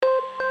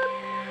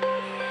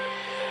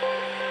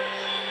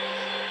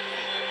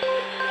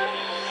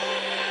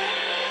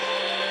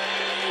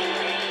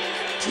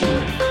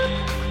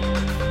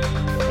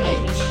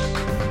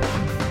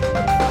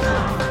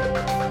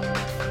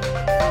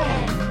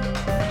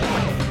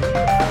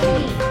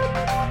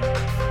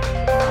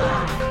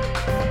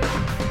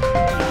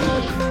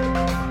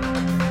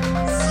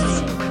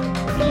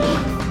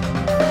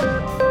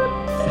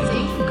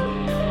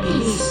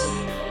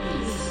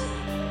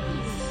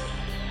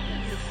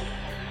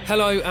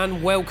Hello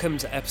and welcome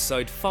to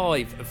episode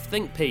 5 of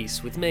Think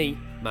Piece with me,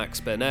 Max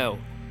Burnell.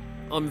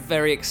 I'm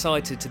very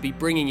excited to be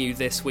bringing you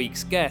this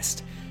week's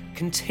guest.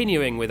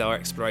 Continuing with our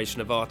exploration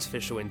of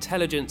artificial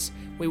intelligence,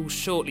 we will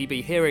shortly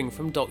be hearing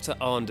from Dr.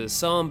 Anders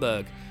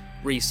Sandberg,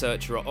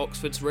 researcher at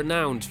Oxford's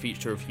renowned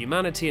Future of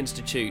Humanity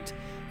Institute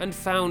and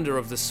founder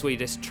of the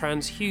Swedish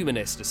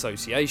Transhumanist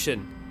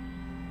Association.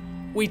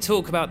 We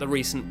talk about the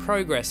recent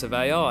progress of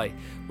AI,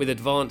 with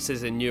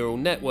advances in neural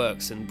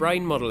networks and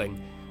brain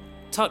modelling,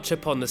 touch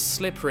upon the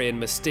slippery and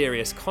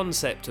mysterious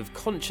concept of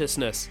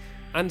consciousness,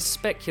 and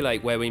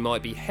speculate where we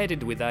might be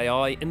headed with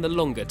AI in the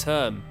longer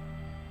term.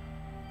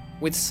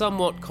 With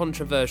somewhat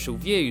controversial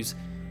views,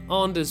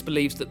 Anders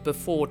believes that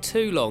before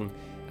too long,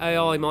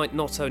 AI might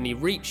not only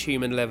reach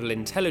human-level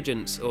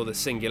intelligence or the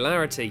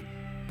singularity,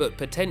 but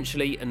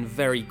potentially and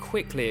very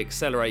quickly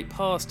accelerate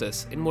past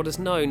us in what is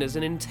known as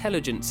an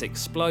intelligence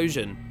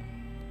explosion.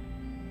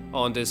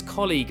 Anders'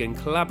 colleague and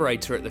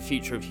collaborator at the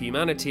Future of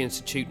Humanity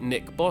Institute,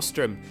 Nick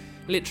Bostrom,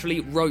 literally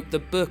wrote the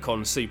book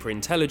on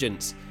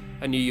superintelligence,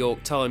 a New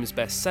York Times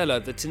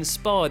bestseller that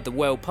inspired the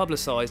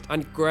well-publicised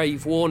and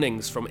grave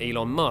warnings from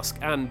Elon Musk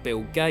and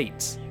Bill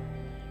Gates.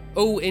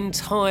 All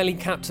entirely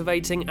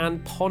captivating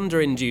and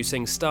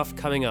ponder-inducing stuff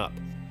coming up.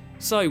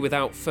 So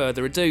without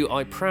further ado,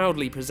 I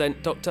proudly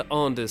present Dr.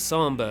 Anders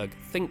Sandberg,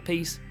 Think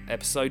Piece,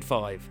 Episode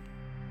 5.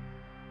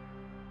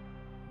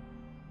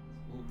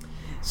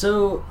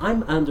 So,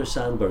 I'm Anders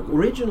Sandberg,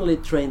 originally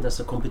trained as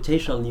a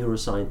computational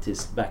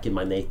neuroscientist back in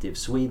my native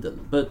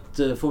Sweden, but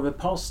for the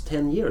past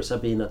 10 years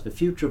I've been at the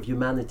Future of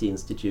Humanity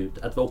Institute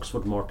at the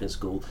Oxford Martin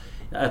School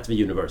at the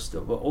University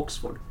of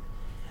Oxford.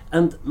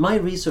 And my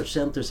research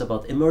centers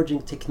about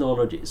emerging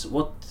technologies,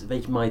 what they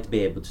might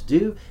be able to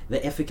do,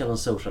 the ethical and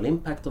social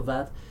impact of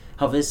that,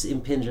 how this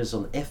impinges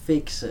on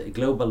ethics,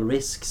 global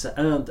risks,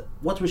 and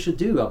what we should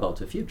do about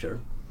the future.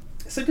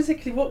 So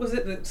particularly, what was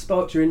it that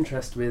sparked your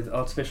interest with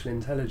artificial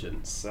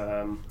intelligence?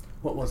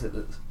 What was it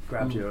that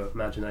grabbed your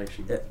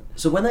imagination?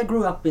 So when I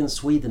grew up in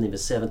Sweden in the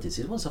 70s,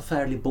 it was a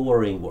fairly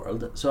boring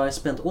world. So I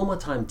spent all my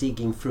time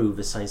digging through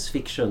the science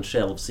fiction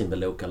shelves in the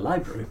local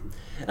library.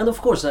 And of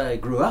course I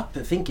grew up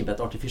thinking that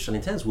artificial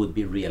intelligence would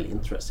be really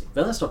interesting.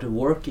 Then I started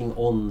working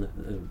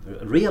on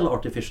real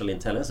artificial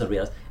intelligence and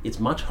realized it's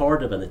much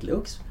harder than it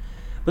looks.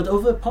 But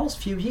over the past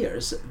few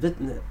years,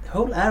 the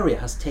whole area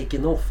has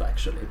taken off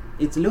actually.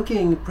 It's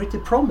looking pretty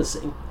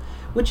promising,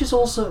 which is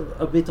also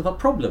a bit of a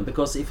problem,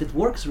 because if it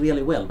works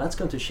really well, that's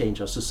going to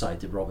change our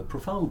society rather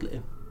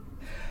profoundly.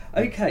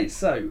 Okay,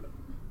 so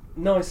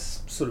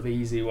nice sort of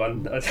easy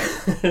one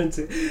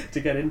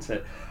to get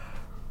into.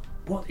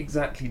 What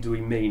exactly do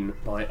we mean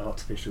by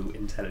artificial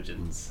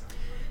intelligence?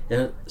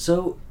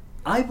 So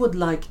I would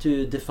like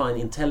to define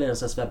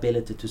intelligence as the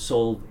ability to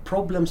solve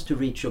problems, to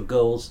reach your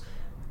goals,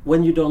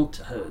 when you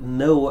don't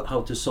know how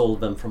to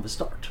solve them from the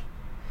start.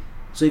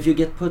 So if you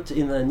get put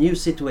in a new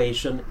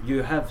situation,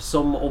 you have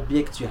some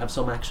objects, you have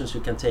some actions you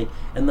can take,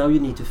 and now you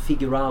need to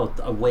figure out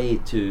a way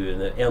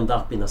to end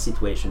up in a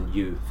situation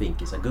you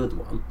think is a good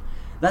one.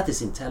 That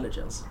is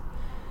intelligence.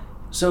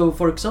 So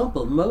for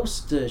example,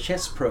 most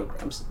chess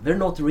programs, they're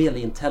not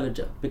really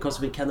intelligent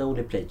because we can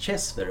only play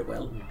chess very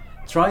well.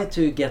 Try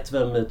to get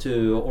them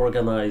to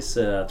organize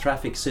a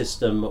traffic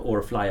system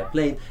or fly a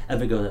plane, and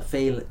they're going to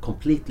fail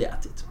completely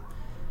at it.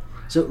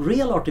 So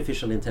real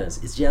artificial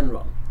intelligence is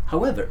general.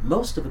 However,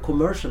 most of the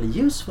commercially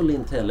useful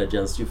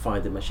intelligence you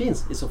find in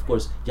machines is of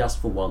course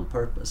just for one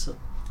purpose.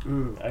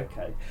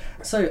 Okay.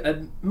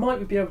 So might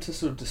we be able to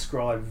sort of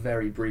describe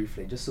very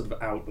briefly, just sort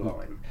of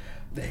outline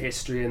the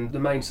history and the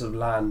main sort of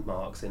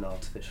landmarks in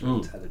artificial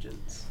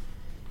intelligence?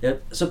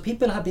 So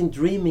people have been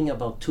dreaming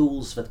about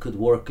tools that could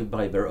work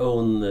by their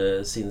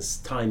own since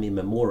time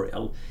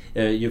immemorial.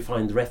 You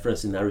find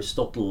reference in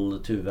Aristotle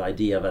to the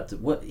idea that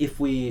if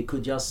we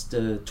could just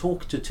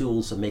talk to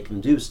tools and make them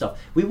do stuff,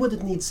 we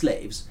wouldn't need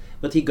slaves.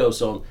 But he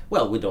goes on,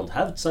 well, we don't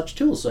have such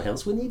tools, so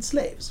hence we need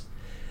slaves.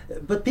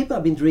 But people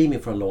have been dreaming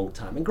for a long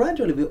time, and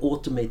gradually we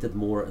automated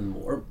more and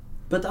more.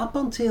 But up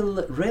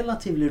until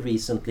relatively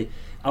recently,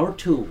 our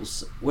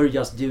tools were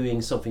just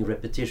doing something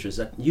repetitious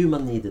that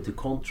human needed to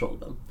control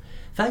them.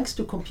 Thanks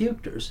to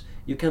computers,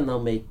 you can now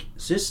make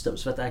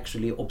systems that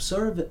actually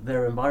observe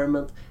their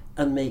environment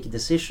and make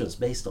decisions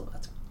based on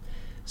that.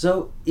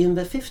 So in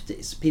the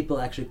 50s, people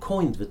actually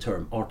coined the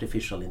term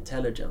artificial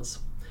intelligence.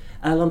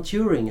 Alan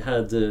Turing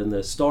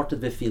had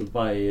started the field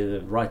by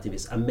writing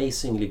this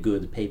amazingly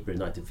good paper in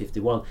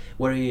 1951,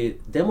 where he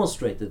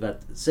demonstrated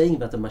that saying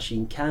that a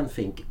machine can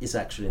think is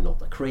actually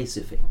not a crazy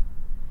thing.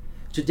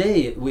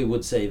 Today we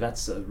would say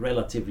that's a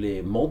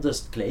relatively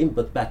modest claim,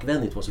 but back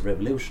then it was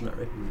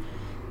revolutionary.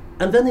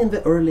 And then in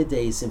the early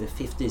days, in the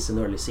 50s and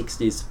early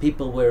 60s,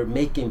 people were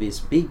making these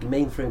big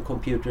mainframe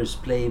computers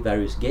play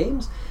various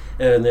games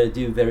and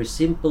do very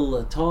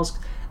simple tasks,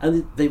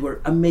 and they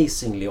were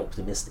amazingly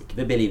optimistic.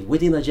 They believed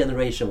within a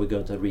generation we're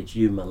going to reach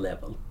human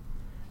level.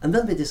 And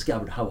then they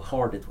discovered how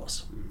hard it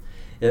was.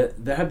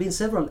 There have been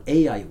several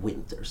AI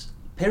winters,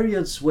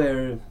 periods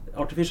where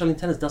artificial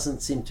intelligence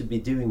doesn't seem to be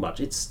doing much.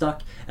 It's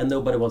stuck and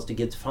nobody wants to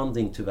get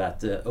funding to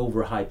that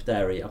overhyped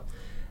area.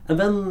 And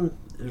then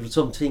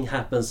something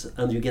happens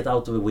and you get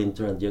out of a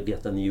winter and you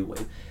get a new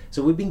wave.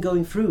 So we've been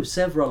going through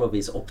several of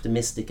these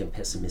optimistic and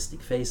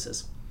pessimistic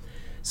phases.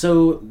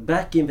 So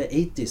back in the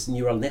 80s,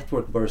 neural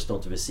network burst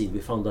onto the scene. We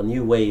found a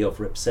new way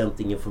of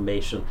representing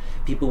information.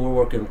 People were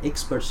working on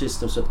expert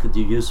systems that could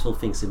do useful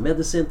things in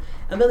medicine,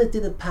 and then it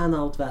didn't pan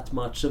out that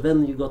much. So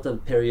then you got a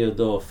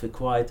period of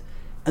quiet,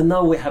 and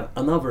now we have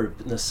another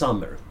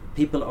summer.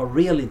 People are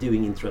really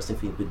doing interesting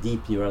things with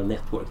deep neural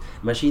network.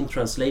 Machine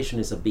translation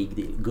is a big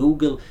deal.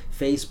 Google,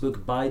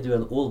 Facebook, Baidu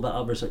and all the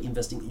others are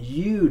investing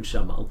huge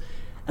amount.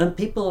 And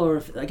people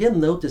are again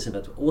noticing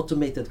that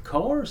automated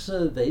cars,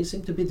 they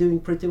seem to be doing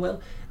pretty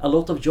well. A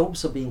lot of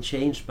jobs are being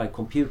changed by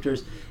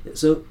computers.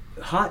 So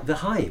the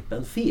hype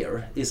and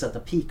fear is at a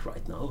peak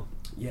right now.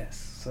 Yes,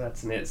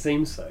 certainly it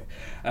seems so.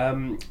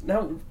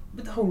 Now,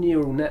 with the whole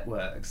neural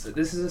networks,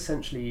 this is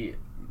essentially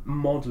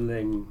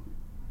modelling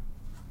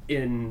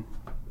in,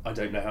 I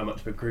don't know how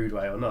much of a crude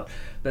way or not,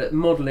 but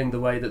modelling the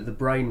way that the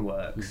brain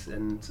works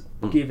and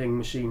giving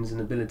machines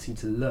an ability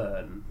to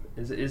learn.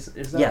 Is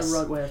that Yes. the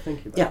right way of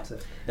thinking about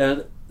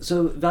it?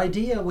 So the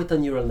idea with a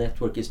neural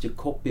network is to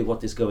copy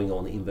what is going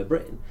on in the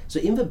brain. So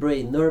in the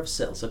brain, nerve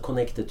cells are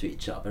connected to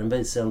each other and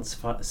they send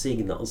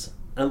signals.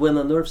 And when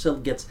a nerve cell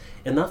gets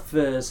enough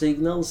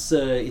signals,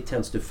 it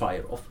tends to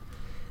fire off.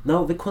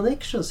 Now the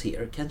connections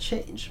here can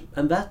change,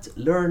 and that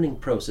learning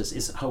process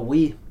is how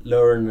we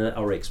learn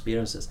our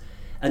experiences.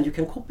 And you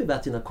can copy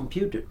that in a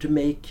computer to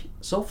make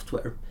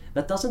software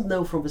that doesn't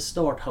know from the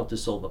start how to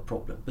solve a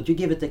problem, but you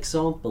give it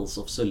examples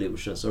of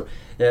solutions or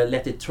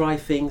let it try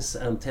things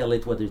and tell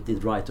it whether it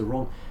did right or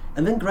wrong,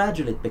 and then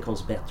gradually it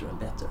becomes better and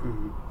better.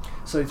 Mm-hmm.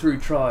 So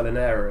through trial and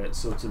error it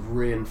sort of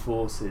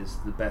reinforces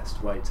the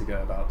best way to go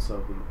about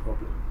solving the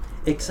problem.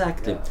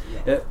 Exactly.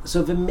 Yeah.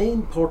 So the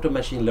main part of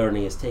machine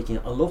learning is taking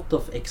a lot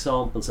of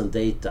examples and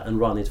data and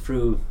run it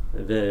through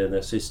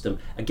the system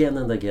again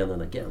and again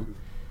and again. Mm-hmm.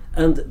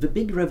 And the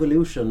big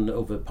revolution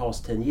over the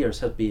past 10 years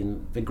has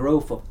been the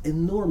growth of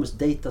enormous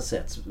data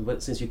sets,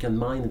 since you can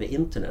mine the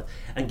internet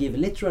and give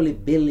literally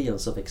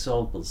billions of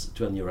examples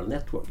to a neural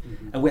network.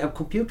 Mm-hmm. And we have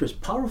computers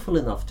powerful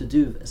enough to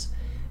do this.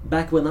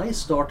 Back when I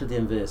started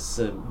in this,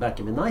 back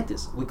in the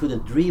 90s, we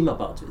couldn't dream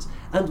about this.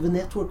 And the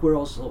network were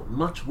also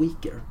much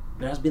weaker.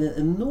 There has been an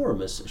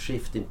enormous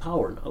shift in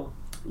power now.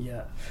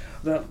 Yeah,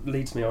 that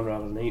leads me on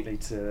rather neatly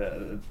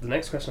to the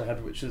next question I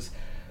had, which is,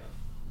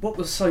 what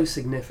was so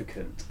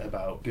significant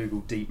about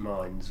Google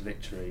DeepMind's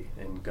victory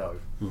in Go?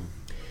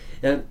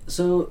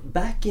 So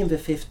back in the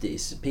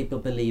 50s, people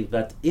believed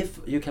that if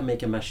you can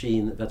make a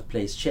machine that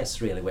plays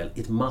chess really well,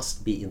 it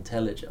must be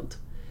intelligent.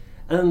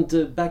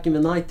 And back in the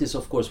 90s,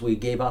 of course, we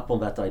gave up on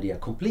that idea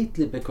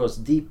completely because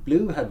Deep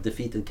Blue had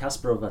defeated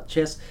Kasparov at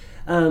chess,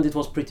 and it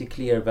was pretty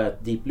clear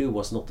that Deep Blue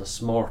was not a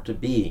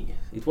smart being.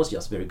 It was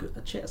just very good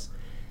at chess.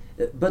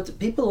 But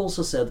people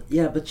also said,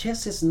 yeah, but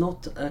chess is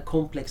not a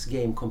complex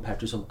game compared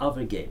to some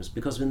other games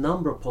because the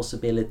number of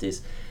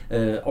possibilities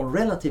are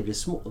relatively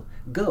small.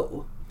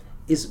 Go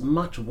is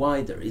much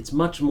wider, it's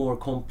much more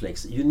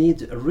complex. You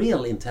need a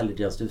real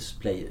intelligence to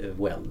play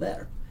well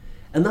there.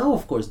 And now,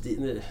 of course,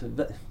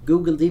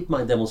 Google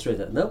DeepMind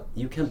demonstrated, no,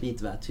 you can beat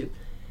that too.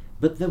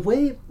 But the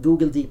way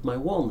Google DeepMind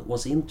won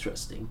was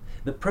interesting.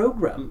 The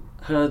program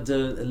had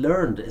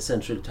learned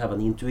essentially to have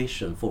an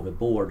intuition for the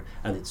board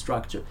and its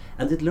structure,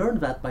 and it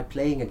learned that by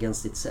playing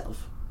against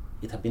itself.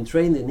 It had been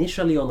trained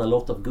initially on a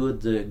lot of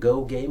good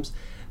Go games,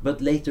 but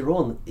later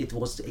on it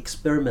was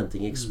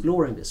experimenting,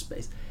 exploring this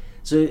space.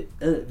 So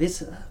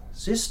this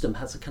system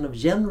has a kind of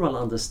general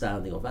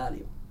understanding of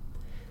value.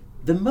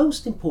 The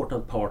most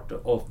important part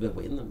of the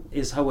win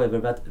is, however,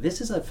 that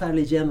this is a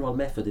fairly general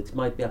method. It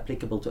might be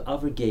applicable to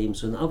other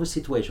games and other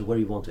situations where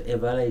you want to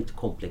evaluate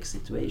complex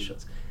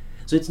situations.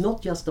 So it's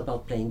not just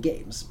about playing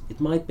games. It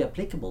might be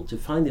applicable to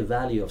finding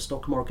value of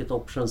stock market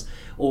options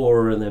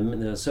or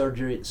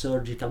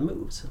surgical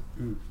moves.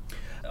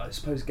 I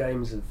suppose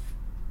games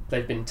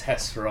they've been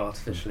tests for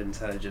artificial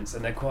intelligence,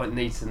 and they're quite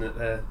neat in that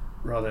they're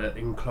rather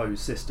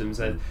enclosed systems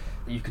that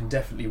you can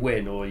definitely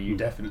win or you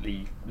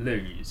definitely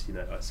lose.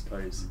 I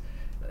suppose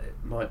it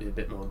might be a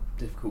bit more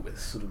difficult with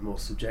sort of more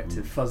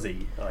subjective,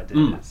 fuzzy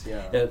ideas.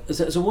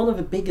 So one of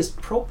the biggest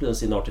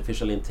problems in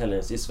artificial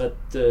intelligence is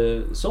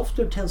that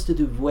software tends to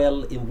do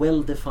well in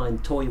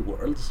well-defined toy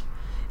worlds.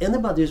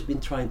 Anybody who's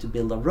been trying to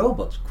build a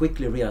robot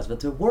quickly realizes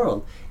that the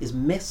world is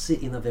messy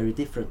in a very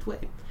different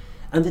way.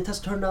 And it has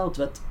turned out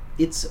that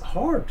it's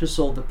hard to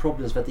solve the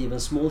problems that even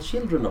small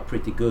children are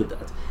pretty good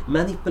at.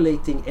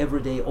 Manipulating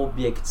everyday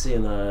objects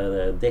in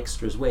a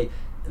dexterous way,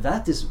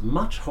 that is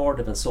much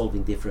harder than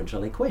solving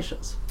differential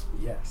equations.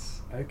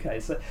 Yes. Okay.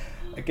 So,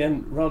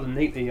 again, rather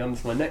neatly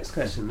onto my next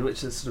question,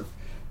 which is sort of,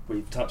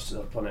 we've touched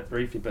upon it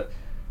briefly, but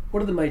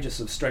what are the major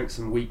sort of strengths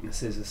and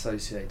weaknesses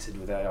associated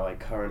with AI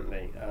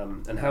currently,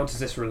 and how does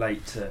this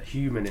relate to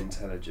human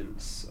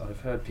intelligence?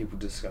 I've heard people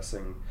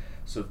discussing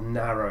sort of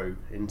narrow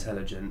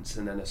intelligence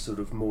and then a sort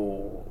of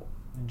more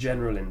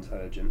general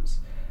intelligence,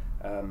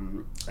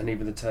 and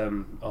even the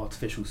term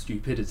artificial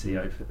stupidity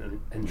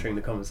entering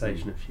the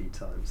conversation a few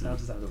times. How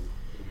does that all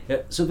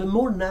So the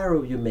more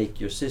narrow you make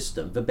your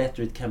system, the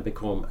better it can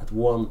become at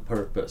one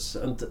purpose.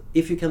 And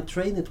if you can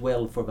train it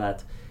well for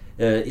that,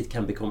 it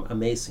can become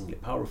amazingly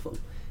powerful.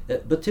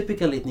 But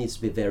typically it needs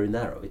to be very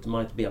narrow. It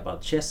might be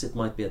about chess, it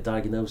might be a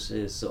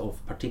diagnosis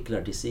of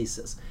particular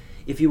diseases.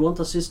 If you want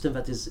a system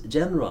that is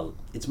general,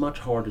 it's much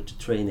harder to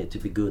train it to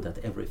be good at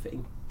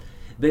everything.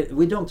 But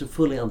we don't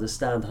fully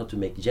understand how to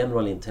make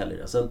general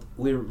intelligence, and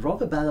we're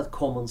rather bad at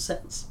common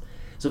sense.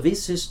 So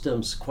these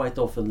systems quite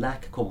often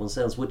lack common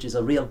sense, which is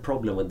a real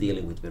problem when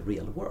dealing with the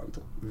real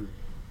world.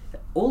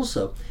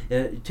 Also,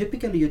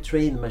 typically you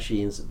train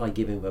machines by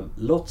giving them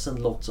lots and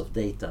lots of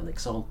data and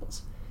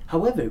examples.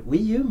 However, we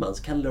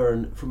humans can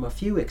learn from a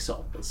few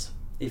examples.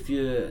 If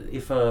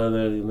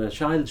a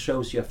child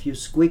shows you a few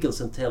squiggles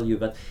and tell you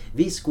that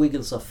these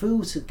squiggles are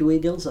foo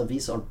squiggles and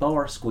these are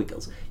bar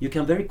squiggles, you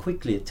can very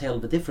quickly tell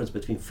the difference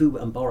between foo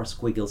and bar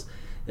squiggles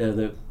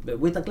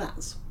with a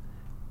glance.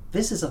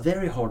 This is a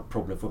very hard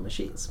problem for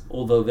machines,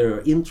 although there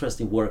are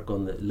interesting work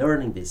on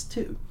learning this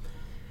too.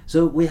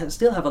 So we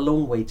still have a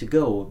long way to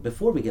go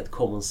before we get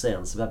common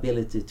sense, the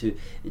ability to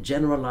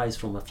generalize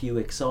from a few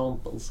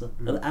examples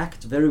and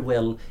act very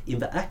well in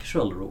the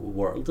actual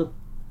world.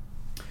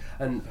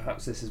 And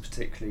perhaps this is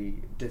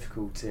particularly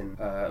difficult in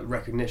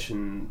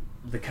recognition.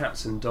 The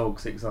cats and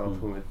dogs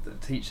example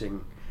with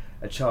teaching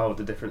a child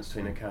the difference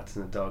between a cat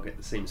and a dog,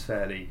 it seems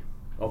fairly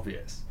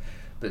obvious.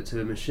 But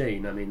to a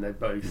machine, I mean, they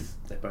both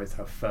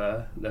have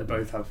fur, they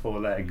both have 4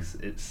 legs.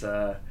 Is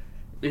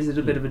it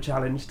a bit of a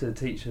challenge to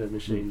teach a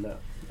machine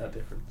that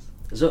difference?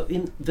 So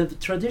in the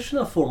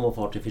traditional form of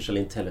artificial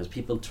intelligence,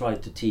 people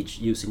tried to teach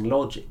using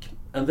logic.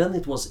 And then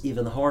it was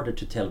even harder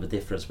to tell the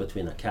difference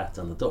between a cat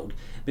and a dog.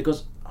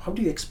 Because how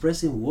do you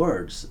express in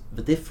words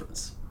the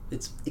difference?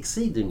 It's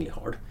exceedingly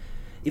hard.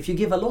 If you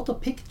give a lot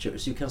of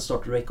pictures, you can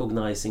start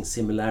recognizing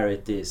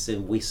similarities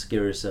in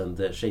whiskers and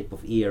the shape of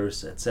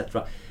ears,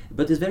 etc.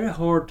 But it's very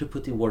hard to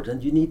put in words,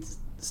 and you need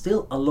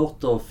still a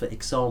lot of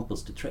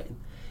examples to train.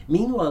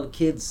 Meanwhile,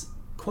 kids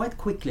quite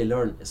quickly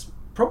learn this,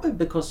 probably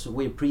because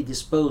we're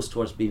predisposed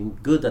towards being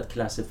good at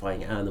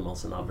classifying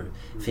animals and other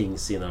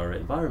things in our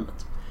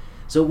environment.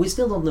 So we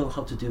still don't know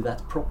how to do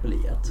that properly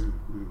yet.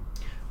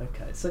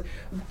 Okay, so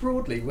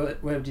broadly, where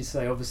would you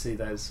say, obviously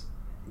there's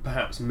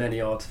perhaps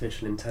many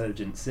artificial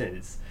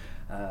intelligences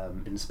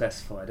in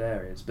specified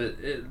areas, but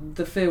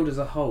the field as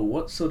a whole,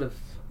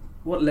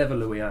 what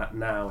level are we at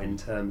now in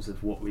terms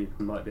of what we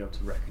might be able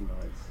to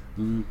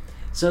recognise?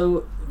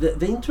 So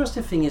the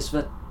interesting thing is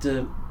that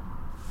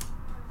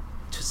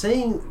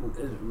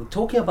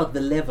talking about the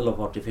level of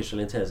artificial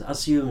intelligence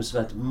assumes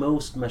that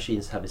most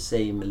machines have the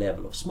same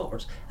level of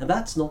smarts, and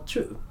that's not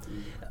true.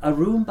 A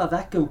Roomba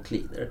vacuum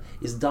cleaner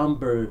is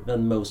dumber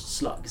than most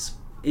slugs.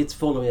 It's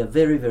following a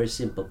very, very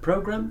simple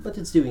program, but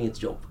it's doing its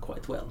job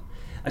quite well.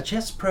 A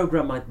chess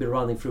program might be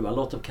running through a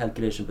lot of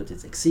calculation, but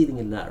it's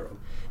exceedingly narrow.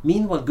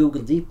 Meanwhile,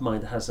 Google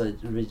DeepMind has a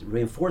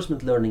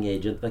reinforcement learning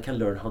agent that can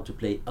learn how to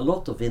play a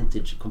lot of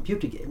vintage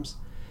computer games.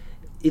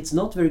 It's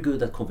not very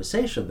good at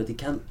conversation, but it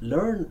can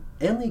learn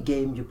any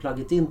game you plug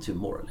it into,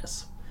 more or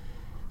less.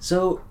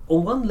 So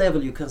on one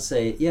level you can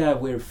say, yeah,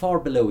 we're far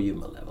below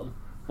human level.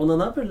 On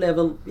another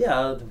level,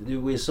 yeah,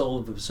 we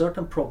solve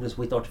certain problems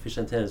with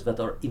artificial intelligence that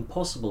are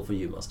impossible for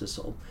humans to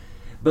solve.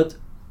 But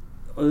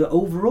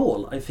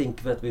overall, I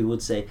think that we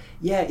would say,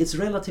 yeah, it's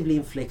relatively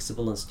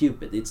inflexible and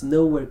stupid. It's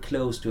nowhere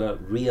close to a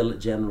real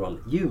general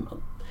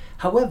human.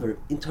 However,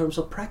 in terms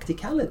of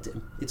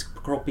practicality, it's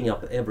cropping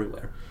up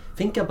everywhere.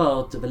 Think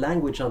about the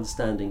language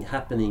understanding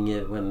happening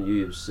when you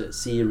use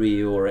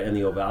Siri or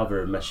any of the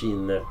other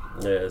machine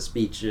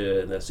speech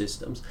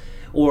systems,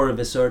 or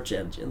the search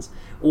engines,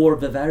 or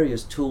the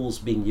various tools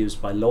being used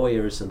by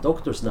lawyers and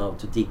doctors now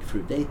to dig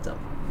through data.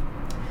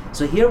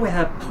 So here we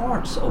have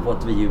parts of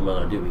what the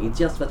human are doing. It's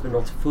just that we're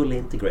not fully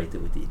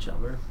integrated with each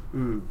other.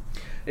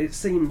 It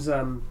seems,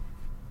 at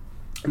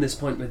this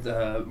point with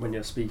when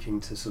you're speaking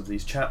to sort of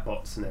these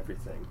chatbots and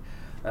everything,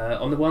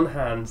 on the one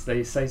hand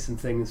they say some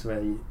things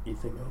where you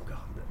think, oh god,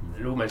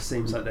 it almost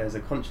seems like there's a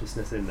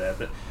consciousness in there,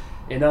 but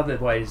in other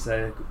ways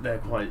they're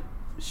quite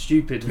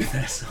stupid with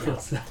their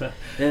sorts.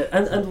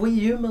 And we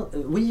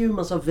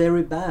humans are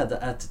very bad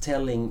at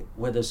telling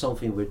whether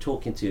something we're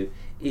talking to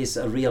is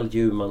a real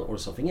human or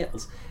something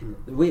else.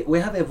 We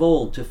have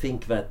evolved to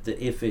think that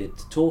if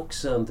it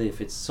talks and if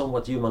it's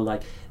somewhat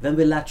human-like, then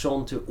we latch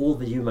on to all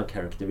the human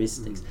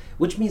characteristics,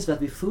 which means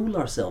that we fool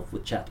ourselves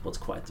with chatbots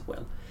quite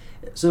well.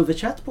 So the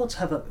chatbots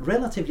have a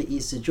relatively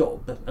easy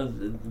job,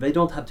 and they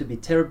don't have to be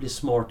terribly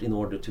smart in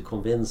order to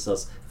convince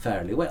us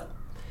fairly well.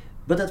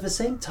 But at the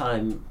same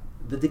time,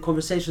 the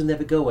conversations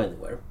never go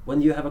anywhere.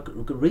 When you have a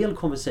real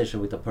conversation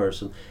with a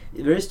person,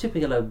 there is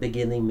typically a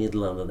beginning,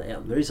 middle and an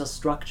end. There is a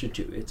structure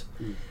to it.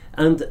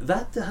 And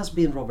that has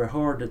been rather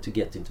harder to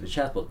get into the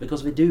chatbot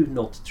because we do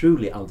not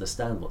truly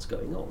understand what's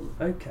going on.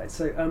 Okay,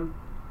 so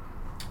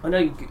I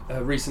know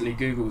recently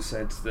Google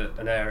said that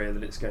an area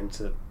that it's going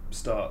to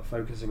start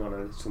focusing on a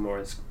little more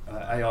is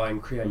AI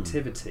and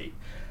creativity.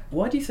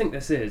 Why do you think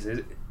this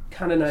is?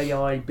 Can an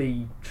AI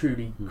be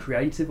truly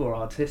creative or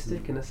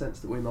artistic in a sense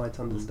that we might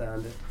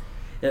understand it?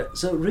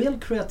 So real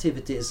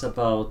creativity is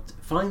about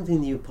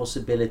finding new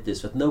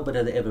possibilities that nobody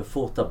had ever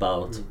thought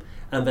about,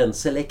 and then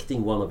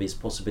selecting one of these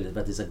possibilities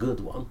that is a good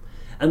one.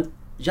 And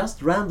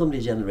just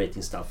randomly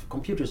generating stuff,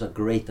 computers are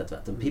great at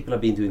that, and people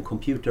have been doing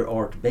computer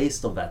art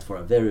based on that for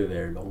a very,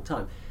 very long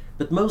time.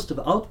 But most of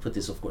the output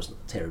is of course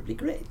not terribly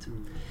great.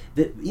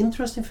 The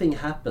interesting thing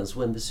happens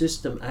when the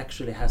system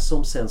actually has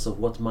some sense of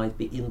what might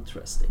be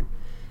interesting.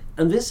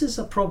 And this is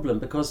a problem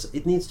because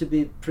it needs to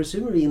be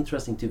presumably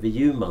interesting to the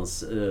humans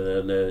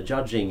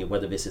judging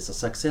whether this is a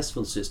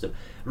successful system,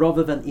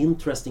 rather than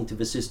interesting to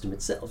the system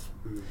itself.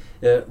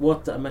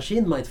 What a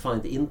machine might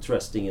find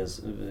interesting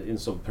in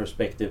some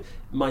perspective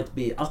might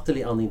be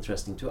utterly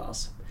uninteresting to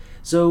us.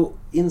 So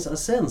in a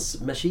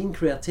sense, machine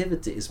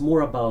creativity is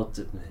more about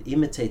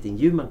imitating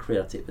human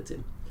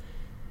creativity.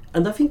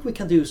 And I think we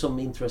can do some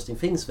interesting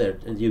things there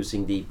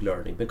using deep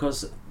learning,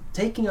 because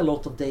taking a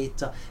lot of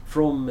data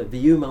from the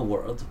human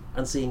world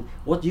and seeing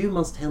what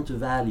humans tend to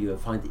value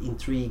and find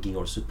intriguing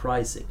or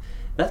surprising,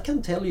 that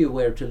can tell you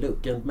where to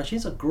look. And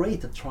machines are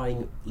great at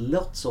trying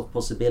lots of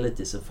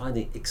possibilities and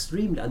finding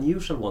extremely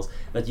unusual ones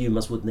that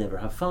humans would never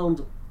have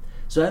found.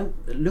 So I'm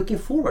looking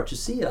forward to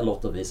see a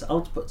lot of this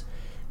output.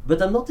 But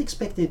I'm not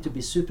expecting it to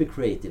be super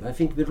creative. I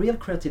think the real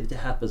creativity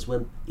happens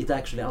when it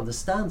actually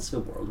understands the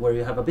world, where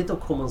you have a bit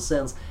of common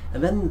sense,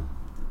 and then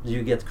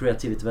you get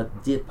creativity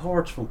that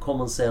departs from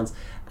common sense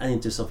and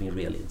into something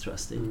really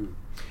interesting.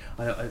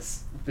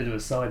 It's a bit of a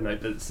side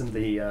note, but some of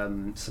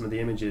the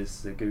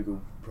images the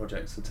Google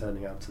projects are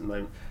turning out at the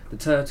moment, the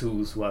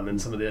Turtles one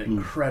and some of the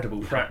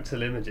incredible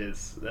fractal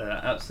images,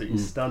 absolutely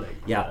stunning.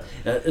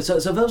 So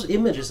those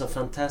images are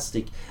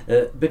fantastic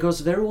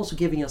because they're also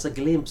giving us a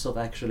glimpse of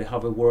actually how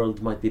the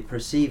world might be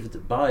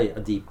perceived by a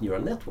deep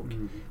neural network,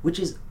 which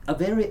is a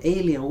very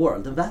alien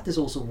world, and that is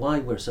also why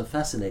we're so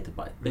fascinated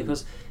by it,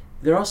 because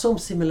there are some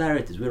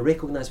similarities. We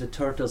recognize the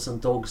turtles and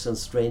dogs and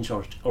strange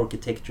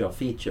architectural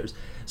features.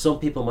 Some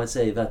people might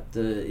say that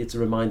it's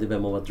reminded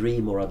them of a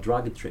dream or a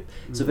drug trip.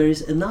 So there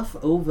is enough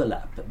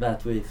overlap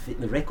that we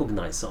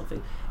recognize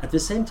something. At the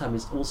same time,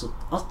 it's also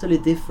utterly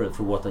different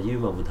from what a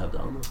human would have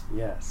done.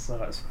 Yes,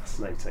 that's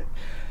fascinating.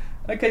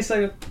 Okay,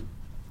 so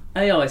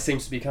AI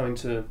seems to be coming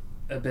to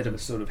a bit of a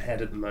sort of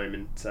head at the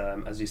moment.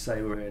 As you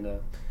say, we're in a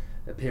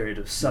period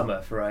of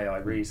summer for AI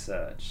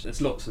research.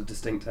 There's lots of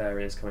distinct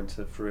areas coming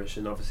to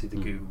fruition. Obviously the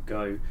Google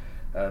Go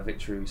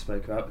victory we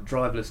spoke about, but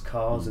driverless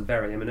cars are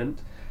very imminent.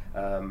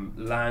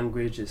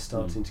 Language is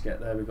starting to get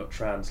there. We've got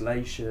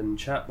translation,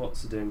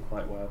 chatbots are doing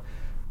quite well.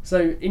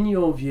 So in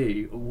your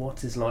view,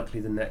 what is likely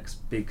the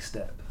next big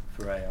step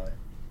for AI?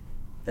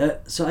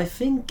 So I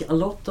think a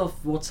lot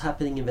of what's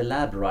happening in the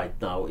lab right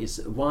now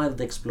is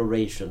wild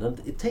exploration, and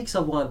it takes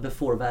a while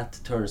before that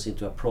turns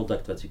into a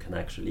product that you can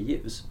actually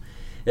use.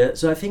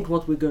 So I think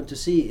what we're going to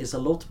see is a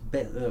lot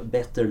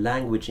better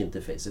language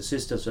interfaces,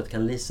 systems that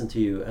can listen to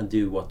you and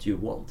do what you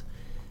want.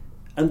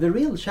 And the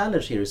real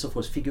challenge here is of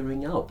course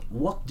figuring out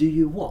what do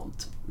you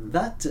want.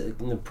 That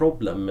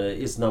problem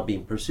is now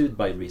being pursued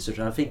by research,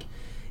 and I think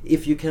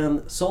if you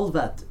can solve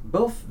that,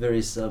 both there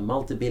is a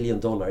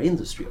multi-billion-dollar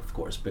industry of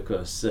course,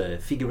 because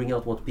figuring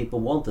out what people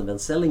want and then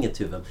selling it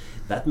to them,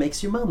 that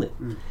makes you money.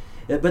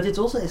 But it's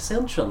also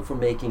essential for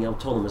making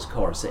autonomous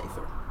cars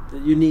safer.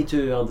 You need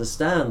to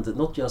understand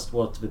not just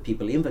what the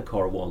people in the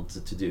car want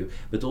to do,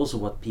 but also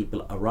what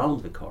people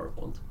around the car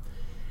want.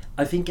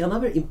 I think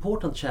another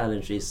important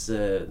challenge is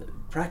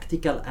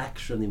practical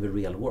action in the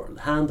real world.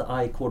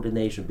 Hand-eye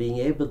coordination, being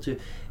able to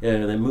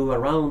move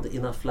around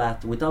in a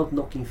flat without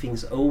knocking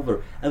things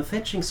over and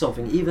fetching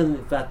something, even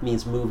if that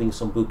means moving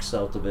some books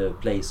out of a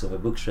place of a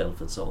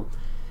bookshelf and so on.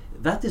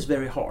 That is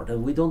very hard,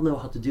 and we don't know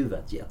how to do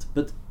that yet.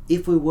 But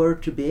if we were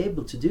to be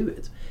able to do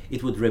it,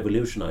 it would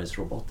revolutionize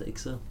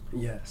robotics.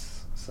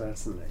 Yes,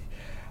 certainly.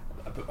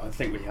 I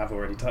think we have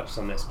already touched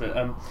on this, but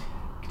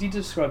could you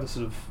describe the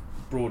sort of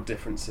broad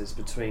differences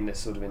between this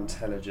sort of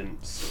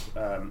intelligence,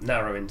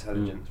 narrow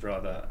intelligence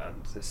rather,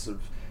 and this sort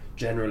of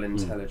general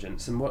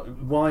intelligence, and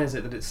why is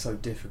it that it's so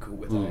difficult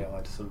with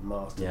AI to sort of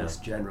master this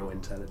general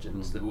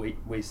intelligence that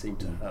we seem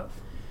to have?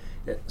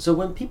 So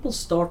when people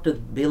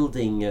started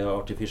building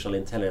artificial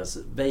intelligence,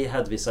 they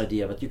had this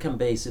idea that you can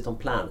base it on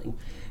planning.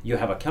 You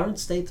have a current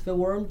state of the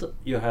world,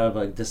 you have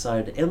a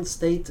desired end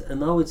state, and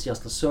now it's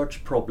just a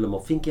search problem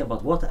of thinking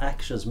about what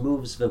actions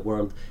moves the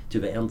world to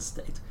the end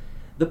state.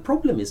 The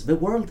problem is the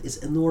world is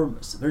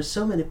enormous. There are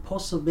so many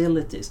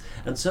possibilities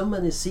and so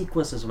many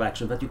sequences of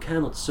action that you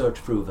cannot search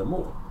through them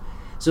all.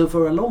 So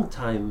for a long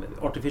time,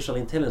 artificial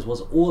intelligence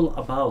was all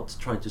about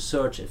trying to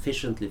search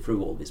efficiently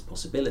through all these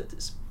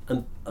possibilities.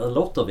 And a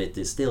lot of it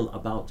is still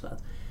about that.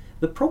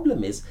 The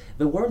problem is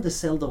the world is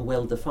seldom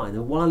well defined,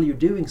 and while you're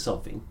doing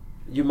something,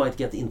 you might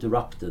get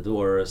interrupted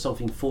or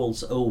something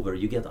falls over,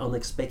 you get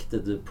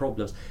unexpected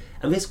problems,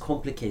 and this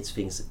complicates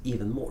things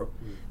even more.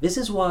 This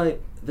is why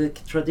the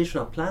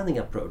traditional planning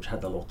approach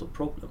had a lot of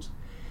problems.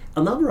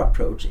 Another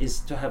approach is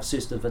to have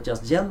systems that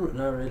just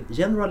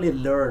generally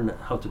learn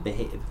how to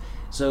behave.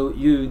 So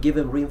you give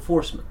them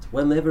reinforcement.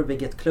 Whenever they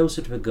get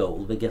closer to a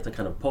goal, they get a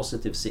kind of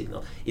positive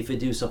signal. If they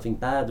do something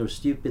bad or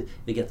stupid,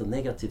 they get a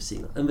negative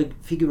signal. And they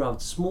figure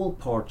out small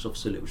parts of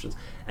solutions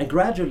and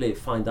gradually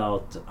find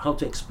out how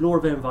to explore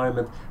their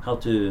environment, how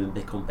to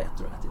become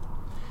better at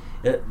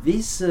it.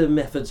 These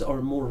methods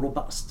are more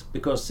robust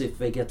because if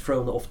they get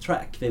thrown off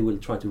track, they will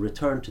try to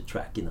return to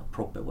track in a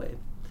proper way.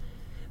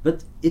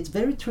 But it's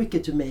very tricky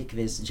to make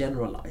this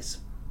generalize.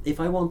 If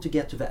I want to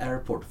get to the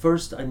airport,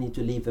 first I need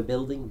to leave the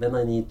building, then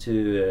I need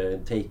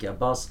to take a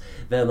bus,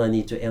 then I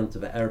need to enter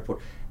the airport.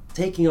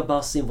 Taking a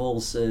bus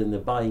involves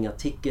buying a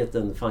ticket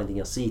and finding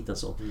a seat and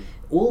so on.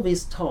 All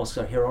these tasks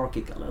are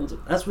hierarchical, and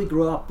as we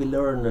grow up we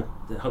learn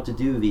how to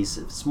do these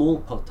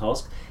small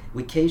tasks.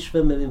 We cache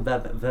them in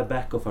the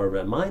back of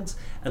our minds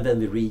and then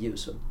we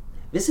reuse them.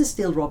 This is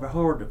still rather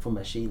hard for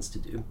machines to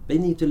do. They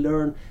need to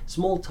learn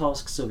small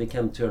tasks so they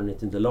can turn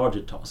it into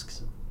larger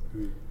tasks.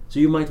 So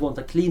you might want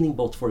a cleaning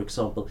bot, for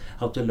example,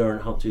 how to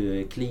learn how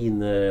to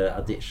clean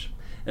a dish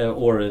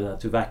or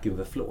to vacuum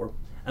the floor.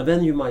 And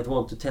then you might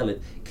want to tell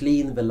it,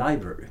 clean the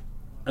library.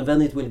 And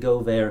then it will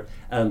go there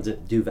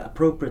and do the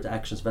appropriate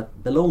actions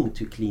that belong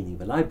to cleaning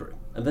the library.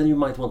 And then you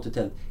might want to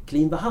tell it,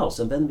 clean the house,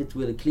 and then it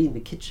will clean the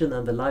kitchen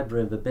and the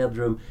library and the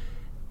bedroom.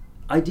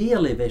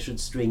 Ideally, they should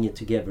string it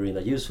together in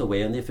a useful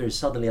way, and if there is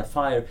suddenly a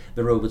fire,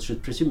 the robot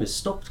should presumably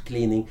stop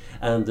cleaning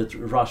and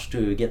rush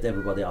to get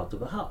everybody out of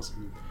the house.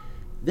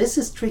 This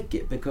is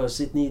tricky because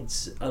it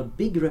needs a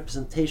big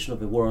representation of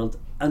the world,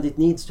 and it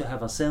needs to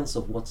have a sense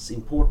of what's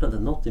important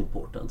and not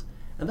important.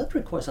 And that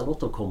requires a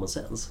lot of common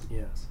sense.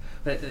 Yes.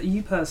 But are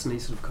you personally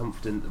sort of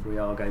confident that we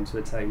are going to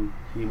attain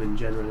human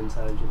general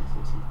intelligence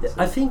or something?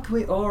 I think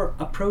we are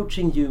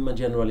approaching human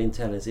general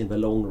intelligence in the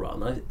long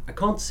run. I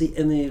can't see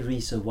any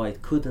reason why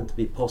it couldn't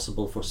be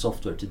possible for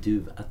software to do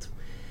that.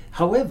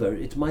 However,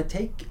 it might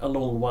take a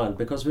long while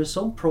because there are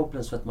some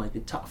problems that might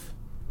be tough.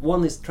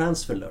 One is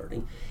transfer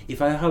learning.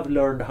 If I have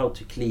learned how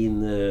to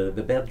clean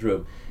the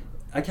bedroom,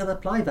 I can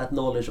apply that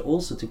knowledge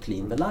also to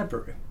clean the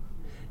library.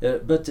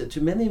 But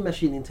to many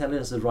machine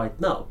intelligences right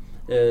now,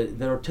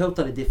 there are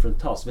totally different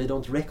tasks. They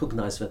don't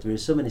recognize that there are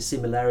so many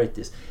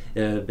similarities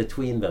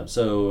between them.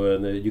 So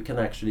you can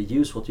actually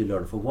use what you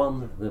learn for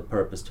one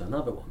purpose to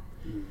another one.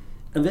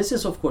 And this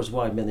is of course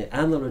why many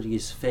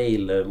analogies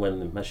fail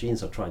when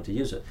machines are trying to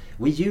use it.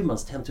 We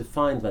humans tend to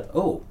find that,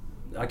 oh,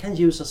 I can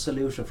use a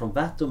solution from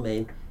that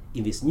domain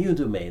in this new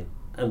domain,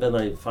 and then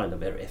I find a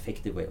very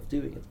effective way of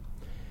doing it.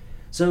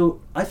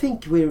 So I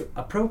think we're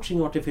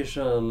approaching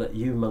artificial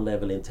human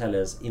level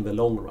intelligence in the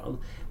long run,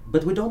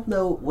 but we don't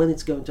know when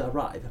it's going to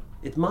arrive.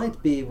 It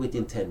might be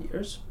within 10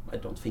 years. I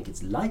don't think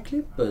it's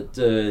likely, but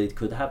it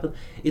could happen.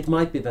 It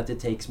might be that it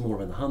takes more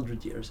than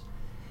 100 years.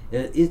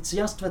 It's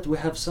just that we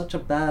have such a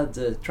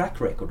bad track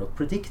record of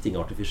predicting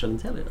artificial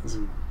intelligence.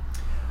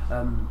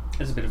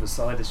 As a bit of a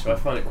side issue, I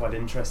find it quite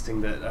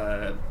interesting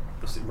that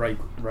Ray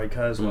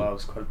Kurzweil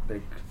was quite a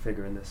big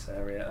figure in this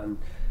area, and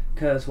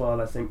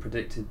Kurzweil I think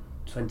predicted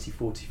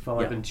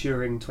 2045 and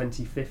Turing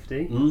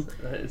 2050.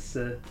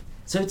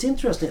 So it's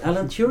interesting.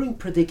 Alan Turing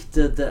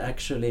predicted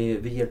actually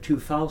the year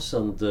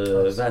 2000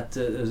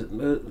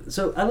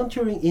 so Alan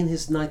Turing in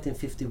his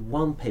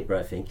 1951 paper,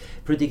 I think,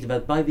 predicted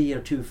that by the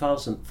year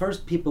 2000,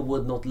 first people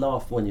would not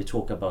laugh when you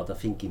talk about a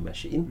thinking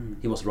machine.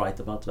 He was right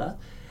about that.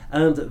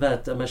 And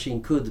that a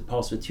machine could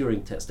pass the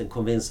Turing test and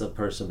convince a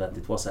person that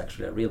it was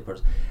actually a real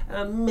person.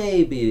 And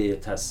maybe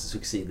it has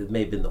succeeded,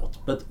 maybe not.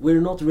 But we're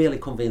not really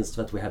convinced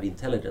that we have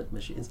intelligent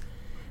machines.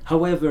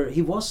 However,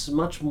 he was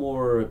much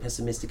more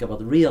pessimistic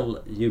about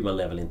real human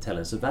level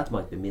intelligence, so that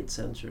might be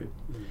mid-century.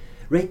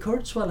 Ray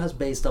Kurzweil has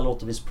based a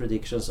lot of his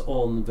predictions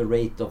on the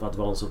rate of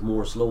advance of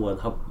Moore's law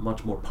and how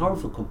much more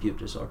powerful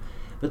computers are.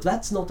 But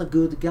that's not a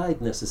good guide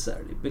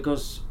necessarily,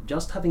 because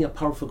just having a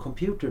powerful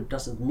computer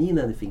doesn't mean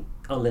anything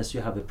unless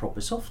you have the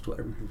proper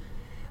software.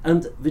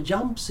 And the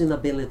jumps in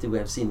ability we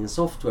have seen in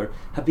software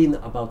have been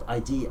about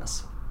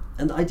ideas.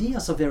 And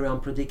ideas are very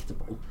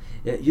unpredictable.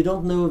 You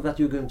don't know that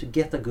you're going to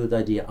get a good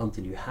idea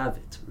until you have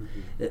it.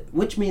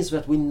 Which means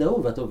that we know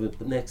that over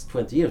the next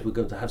 20 years we're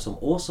going to have some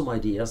awesome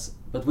ideas,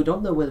 but we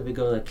don't know whether we're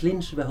going to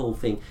clinch the whole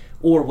thing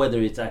or whether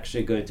it's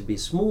actually going to be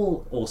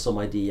small awesome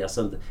ideas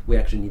and we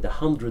actually need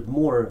 100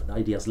 more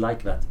ideas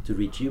like that to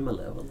reach human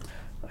level.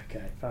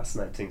 Okay,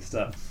 fascinating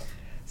stuff.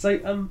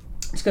 So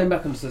just going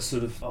back onto the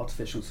sort of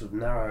artificial sort of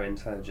narrow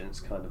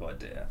intelligence kind of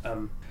idea.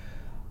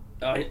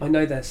 I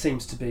know there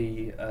seems to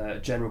be a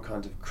general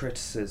kind of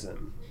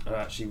criticism.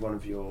 Actually, one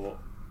of your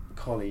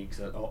colleagues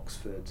at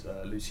Oxford,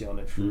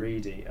 Luciano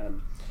Floridi,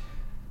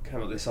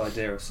 came up with this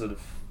idea of sort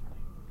of,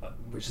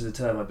 which is a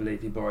term I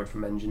believe he borrowed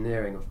from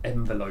engineering, of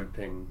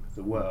enveloping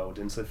the world,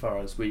 insofar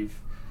as we've,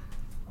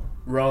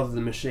 rather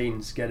than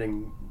machines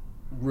getting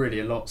really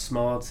a lot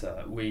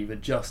smarter, we've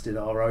adjusted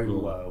our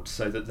own world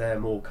so that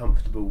they're more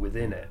comfortable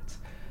within it.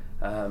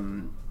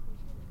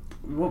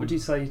 What would you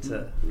say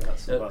to that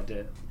sort of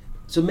idea?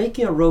 So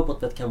making a robot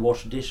that can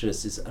wash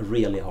dishes is a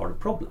really hard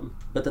problem.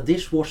 But a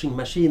dishwashing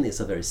machine is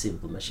a very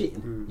simple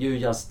machine. You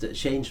just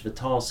change the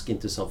task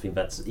into something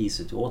that's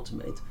easy to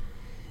automate.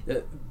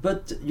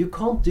 But you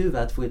can't do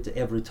that with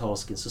every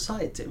task in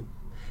society.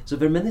 So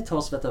there are many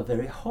tasks that are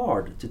very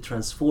hard to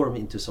transform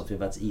into something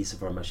that's easy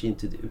for a machine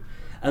to do.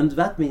 And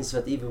that means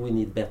that even we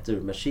need better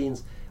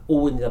machines,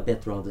 or we need a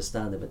better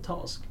understanding of a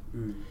task.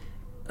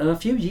 A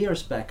few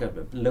years back, a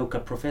local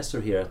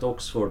professor here at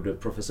Oxford,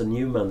 Professor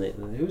Newman,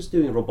 who's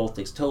doing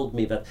robotics, told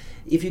me that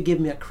if you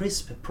give me a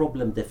crisp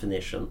problem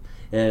definition,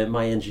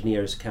 my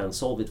engineers can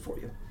solve it for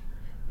you.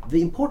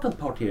 The important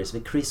part here is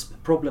the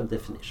crisp problem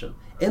definition.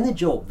 Any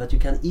job that you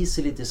can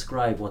easily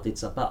describe what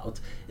it's about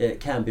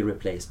can be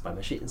replaced by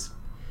machines.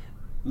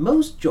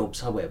 Most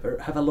jobs, however,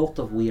 have a lot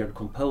of weird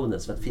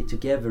components that fit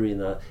together in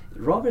a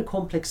rather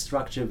complex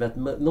structure that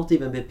not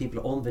even the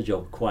people on the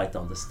job quite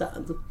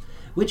understand.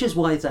 Which is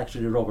why it's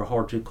actually rather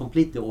hard to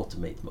completely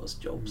automate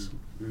most jobs.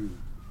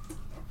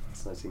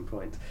 Fascinating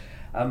point.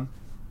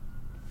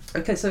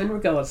 Okay, so in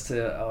regards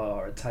to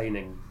our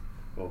attaining,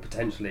 or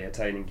potentially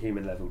attaining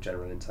human level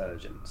general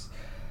intelligence,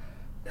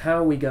 how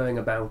are we going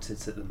about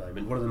it at the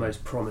moment? What are the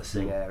most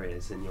promising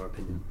areas in your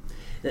opinion?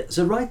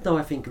 So right now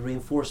I think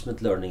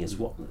reinforcement learning is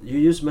one. You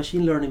use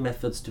machine learning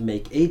methods to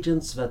make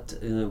agents that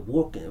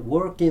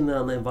work in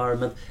an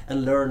environment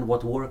and learn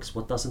what works,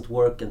 what doesn't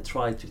work, and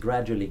try to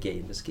gradually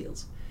gain the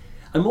skills.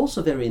 I'm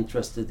also very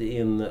interested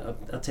in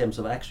attempts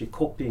of actually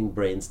copying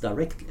brains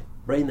directly,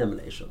 brain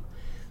emulation.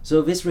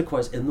 So this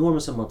requires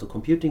enormous amount of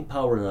computing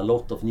power and a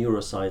lot of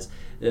neuroscience,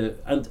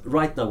 and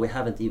right now we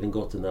haven't even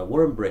gotten a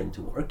worm brain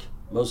to work,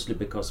 mostly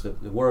because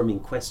the worm in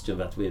question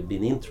that we've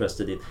been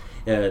interested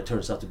in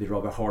turns out to be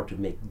rather hard to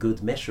make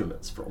good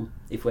measurements from.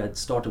 If we had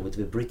started with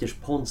the British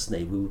pond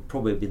snail, we would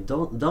probably have been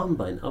done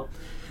by now.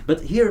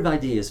 But here the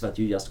idea is that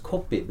you just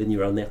copy the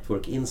neural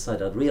network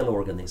inside a real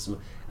organism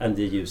and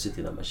you use it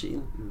in a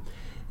machine.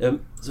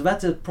 So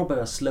that's probably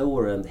a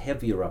slower and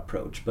heavier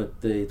approach, but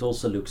it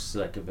also looks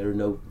like there are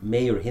no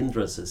major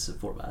hindrances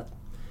for that.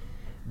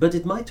 But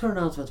it might turn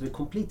out that we're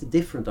completely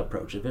different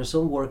approaches. There's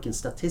some work in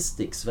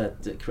statistics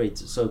that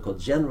creates so-called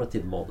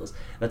generative models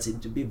that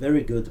seem to be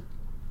very good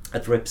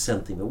at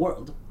representing the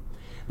world.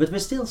 But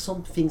there's still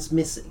some things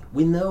missing.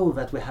 We know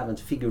that we haven't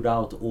figured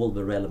out all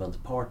the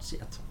relevant parts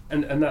yet.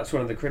 And that's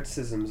one of the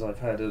criticisms I've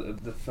heard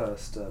of the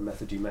first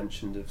method you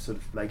mentioned of sort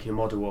of making a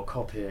model or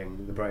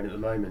copying the brain at the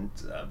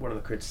moment. One of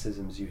the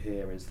criticisms you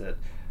hear is that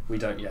we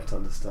don't yet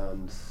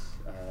understand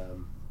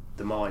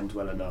the mind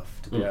well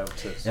enough to be able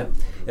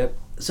to...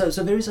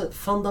 So there is a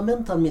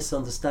fundamental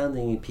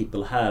misunderstanding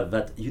people have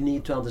that you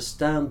need to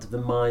understand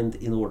the mind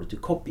in order to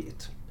copy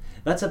it.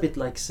 That's a bit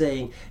like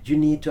saying you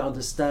need to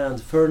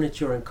understand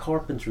furniture and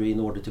carpentry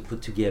in order to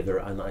put together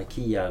an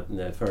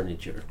IKEA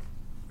furniture.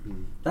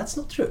 That's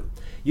not true.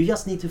 You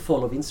just need to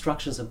follow the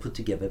instructions and put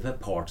together the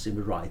parts in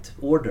the right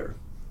order,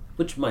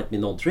 which might be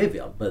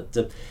non-trivial, but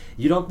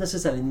you don't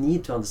necessarily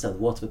need to understand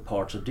what the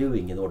parts are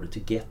doing in order to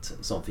get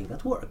something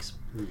that works.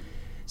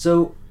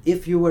 So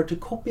if you were to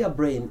copy a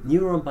brain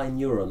neuron by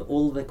neuron,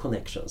 all the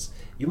connections,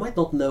 you might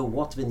not know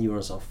what the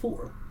neurons are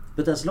for.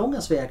 But as long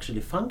as they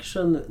actually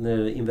function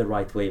in the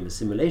right way in the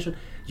simulation,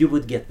 you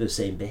would get the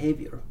same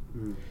behavior.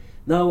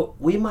 Now,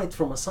 we might,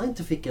 from a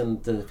scientific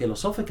and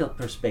philosophical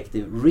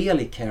perspective,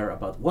 really care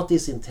about what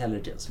is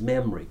intelligence,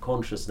 memory,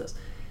 consciousness.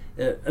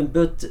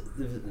 But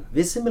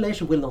this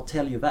simulation will not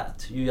tell you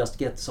that. You just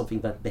get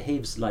something that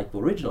behaves like the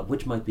original,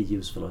 which might be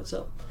useful on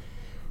itself.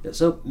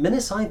 So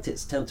many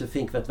scientists tend to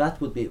think that that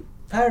would be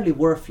fairly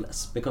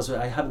worthless because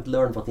I haven't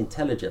learned what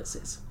intelligence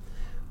is.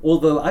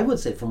 Although I would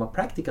say from a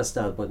practical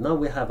standpoint, now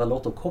we have a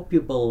lot of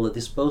copyable,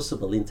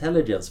 disposable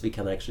intelligence we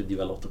can actually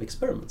do a lot of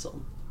experiments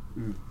on.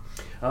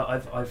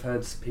 I've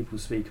heard people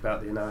speak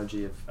about the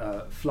analogy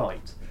of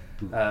flight.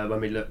 When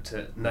we looked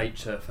at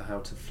nature for how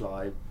to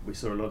fly, we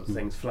saw a lot of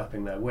things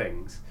flapping their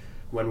wings.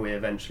 When we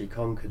eventually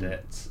conquered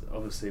it,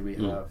 obviously we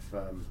have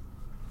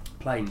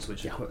planes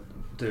which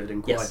do it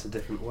in quite a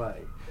different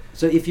way.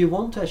 So if you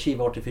want to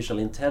achieve artificial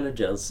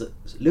intelligence,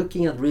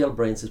 looking at real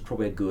brains is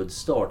probably a good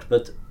start,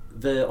 but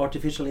the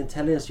artificial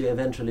intelligence you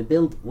eventually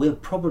build will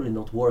probably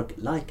not work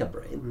like a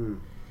brain.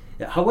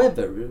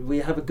 However, we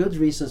have a good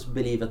reasons to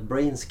believe that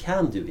brains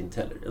can do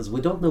intelligence.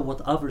 We don't know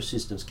what other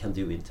systems can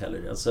do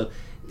intelligence, so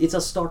it's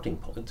a starting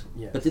point.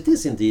 Yes. But it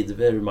is indeed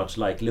very much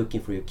like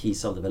looking for your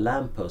keys under the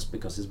lamppost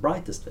because it's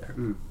brightest there.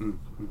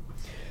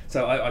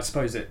 So I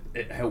suppose it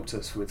helped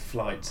us with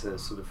flight to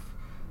sort of,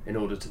 in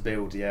order to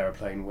build the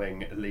aeroplane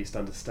wing, at least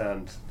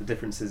understand the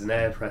differences in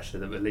air pressure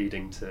that were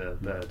leading to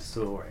bird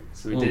soaring.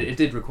 So it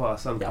did require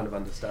some kind of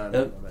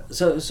understanding of it.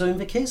 So in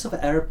the case of an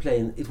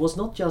airplane, it was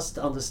not just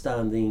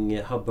understanding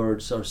how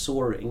birds are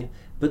soaring,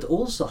 but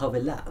also how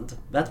they land.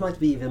 That might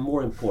be even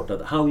more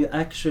important, how you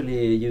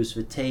actually use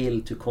the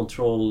tail to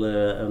control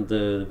and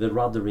the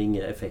ruddering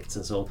effects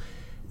and so on.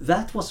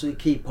 That was a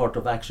key part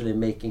of actually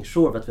making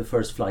sure that the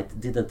first flight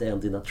didn't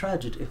end in a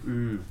tragedy.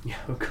 Yeah,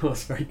 of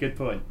course, very good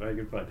point.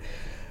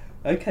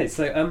 Okay,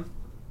 so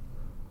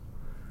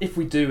if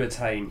we do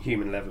attain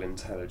human level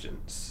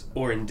intelligence,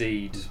 or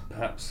indeed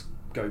perhaps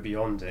go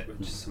beyond it,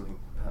 which is something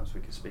perhaps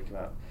we could speak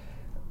about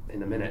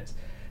in a minute.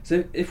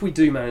 So if we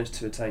do manage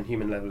to attain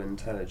human level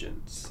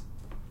intelligence,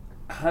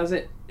 has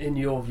it, in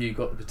your view,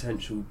 got the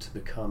potential to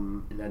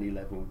become, in any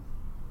level,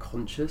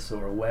 conscious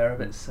or aware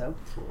of itself?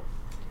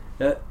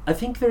 I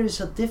think there is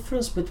a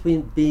difference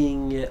between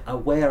being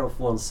aware of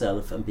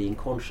oneself and being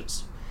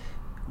conscious.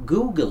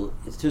 Google,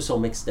 to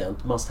some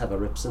extent, must have a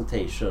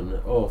representation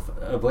of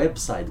a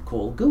website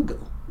called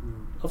Google.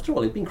 After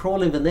all, it's been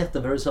crawling the net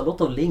and there is a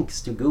lot of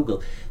links to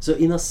Google. So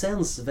in a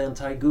sense, the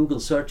entire Google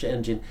search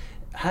engine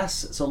has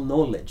some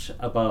knowledge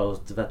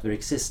about that there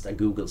exists a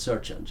Google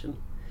search engine.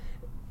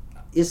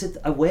 Is it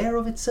aware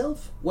of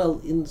itself?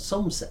 Well, in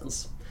some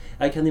sense.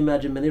 I can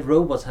imagine many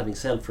robots having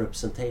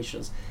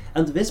self-representations,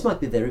 and this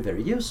might be very,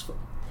 very useful.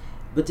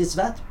 But is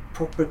that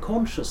proper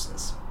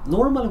consciousness?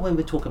 Normally when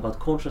we talk about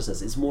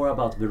consciousness, it's more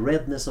about the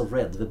redness of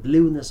red, the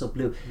blueness of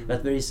blue,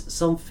 that there is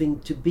something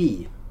to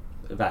be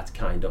that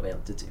kind of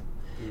entity.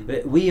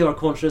 We are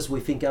conscious, we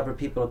think other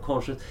people are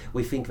conscious,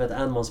 we think that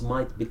animals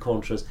might be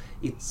conscious.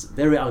 It's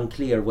very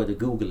unclear whether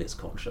Google is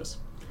conscious.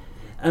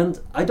 And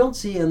I don't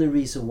see any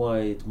reason why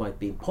it might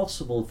be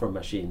impossible for a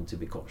machine to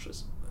be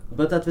conscious.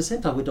 But at the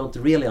same time, we don't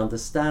really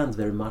understand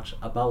very much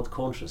about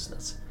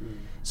consciousness.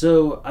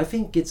 So I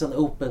think it's an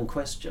open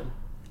question.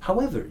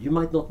 However, you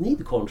might not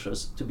need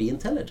conscious to be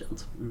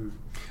intelligent.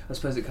 I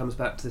suppose it comes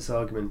back to this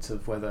argument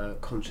of whether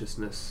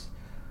consciousness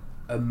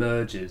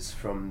emerges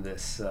from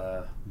this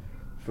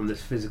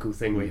physical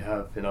thing we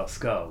have in our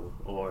skull,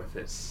 or if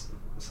it's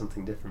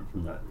something different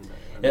from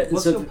that.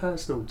 What's your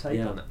personal take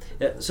on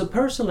it? So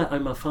personally,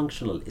 I'm a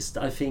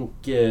functionalist. I think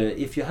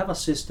if you have a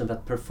system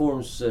that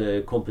performs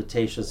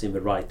computations in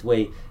the right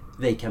way,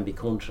 they can be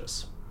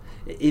conscious.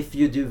 If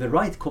you do the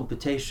right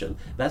computation,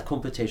 that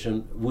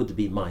computation would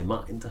be my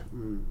mind.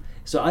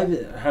 So I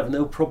have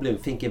no problem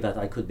thinking that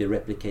I could be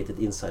replicated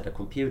inside a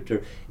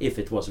computer if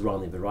it was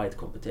running the right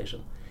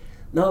computation.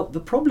 Now, the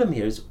problem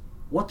here is,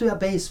 what do I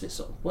base this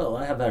on? Well,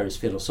 I have various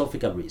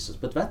philosophical reasons,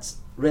 but that's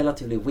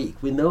relatively weak.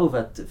 We know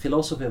that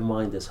philosophy of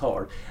mind is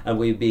hard, and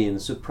we've been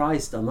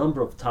surprised a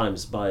number of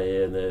times by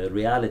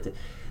reality.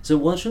 So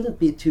one shouldn't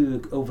be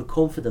too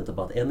overconfident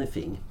about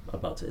anything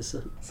about this.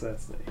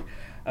 Certainly.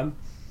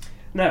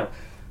 Now,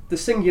 the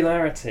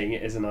singularity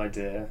is an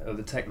idea, or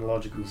the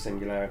technological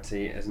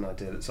singularity is an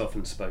idea that's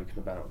often spoken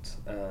about.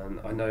 And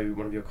I know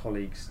one of your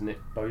colleagues, Nick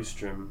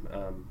Bostrom,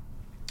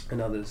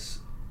 and others,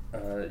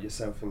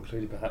 yourself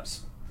included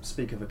perhaps,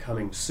 speak of a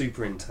coming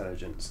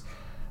superintelligence.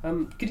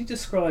 Could you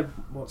describe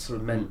what's sort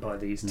of meant by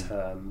these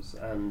terms,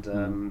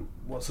 and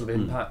what sort of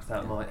impact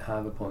that might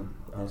have upon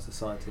our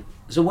society?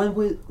 So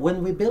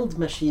when we build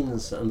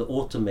machines and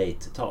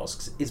automate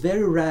tasks, it's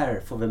very rare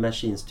for the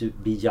machines to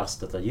be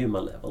just at a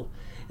human level.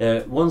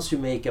 Once you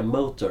make a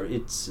motor,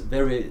 it's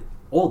very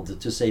odd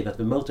to say that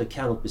the motor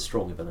cannot be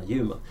stronger than a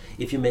human.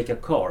 If you make a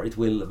car, it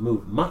will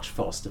move much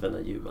faster than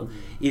a human.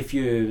 If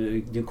you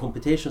do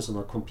computations on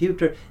a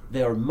computer,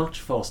 they are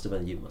much faster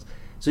than humans.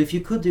 So if you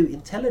could do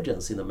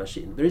intelligence in a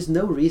machine, there is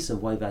no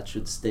reason why that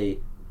should stay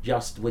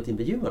just within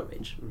the human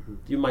range.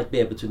 You might be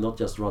able to not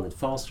just run it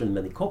faster in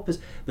many copies,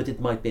 but it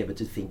might be able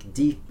to think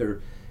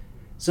deeper.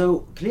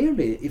 So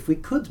clearly, if we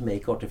could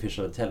make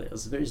artificial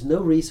intelligence, there is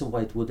no reason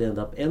why it would end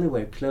up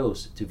anywhere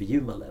close to the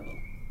human level.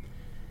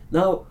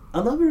 Now,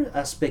 another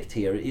aspect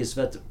here is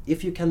that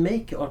if you can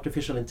make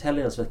artificial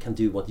intelligence that can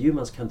do what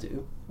humans can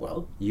do,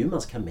 well,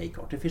 humans can make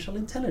artificial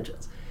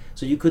intelligence.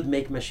 So you could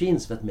make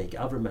machines that make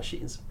other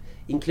machines,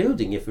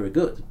 including, if they're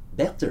good,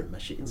 better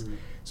machines.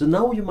 So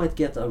now you might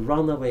get a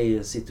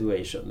runaway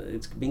situation.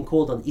 It's been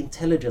called an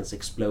intelligence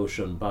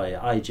explosion by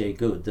I.J.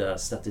 Good, a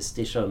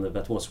statistician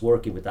that was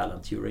working with Alan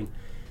Turing.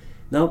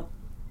 Now,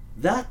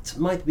 that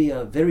might be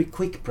a very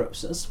quick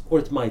process, or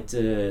it might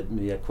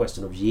be a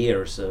question of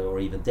years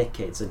or even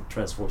decades and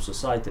transform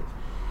society.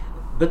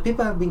 But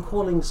people have been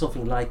calling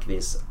something like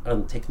this a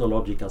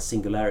technological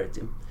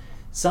singularity.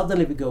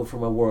 Suddenly we go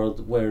from a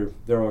world where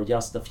there are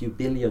just a few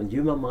billion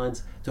human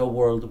minds to a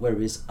world where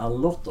there is a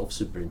lot of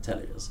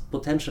superintelligence,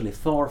 potentially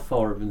far,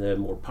 far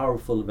more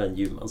powerful than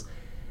humans.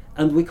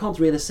 And we can't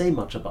really say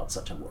much about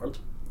such a world.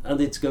 And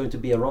it's going to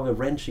be a rather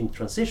wrenching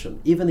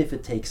transition. Even if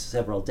it takes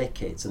several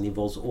decades and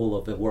involves all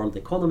of the world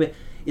economy,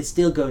 it's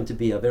still going to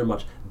be a very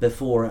much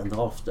before and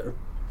after.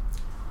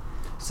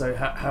 So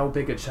how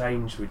big a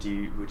change would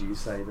you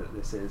say that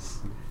this is,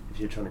 if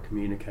you're trying to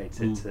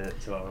communicate it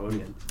to our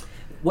audience?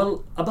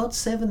 Well, about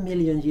 7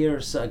 million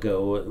years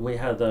ago, we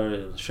had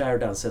a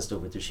shared ancestor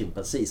with the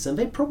chimpanzees, and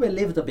they probably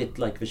lived a bit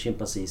like the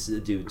chimpanzees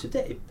do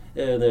today,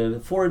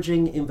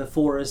 foraging in the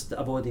forest,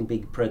 avoiding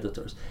big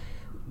predators.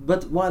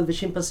 But while the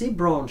chimpanzee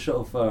branch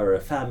of our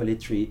family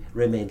tree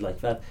remained like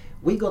that,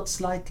 we got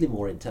slightly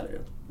more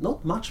intelligent.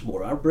 Not much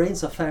more. Our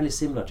brains are fairly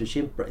similar to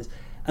chimp brains.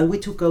 And we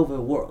took over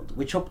the world.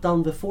 We chopped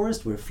down the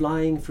forest, we're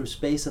flying through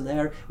space and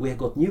air, we have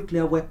got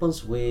nuclear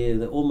weapons,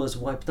 we almost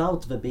wiped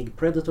out the big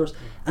predators,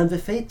 and the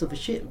fate of the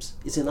chimps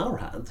is in our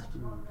hand.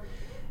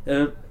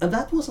 And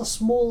that was a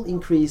small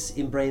increase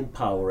in brain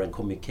power and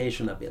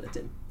communication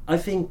ability. I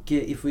think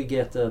if we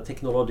get a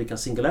technological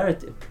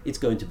singularity, it's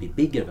going to be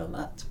bigger than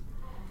that.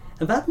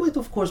 And that might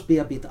of course be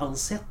a bit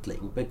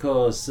unsettling,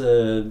 because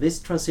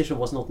this transition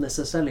was not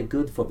necessarily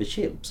good for the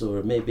chimps,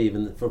 or maybe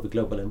even for the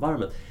global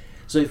environment.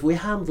 So if we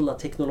handle a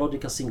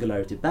technological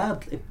singularity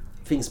badly,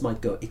 things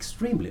might go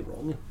extremely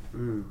wrong.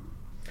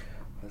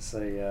 I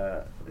say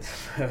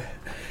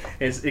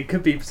it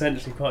could be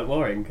potentially quite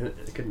worrying,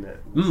 couldn't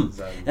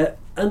it?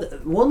 And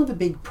one of the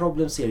big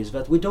problems here is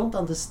that we don't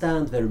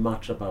understand very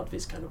much about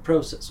this kind of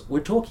process. We're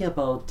talking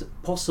about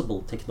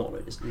possible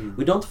technologies.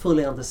 We don't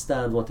fully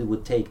understand what it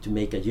would take to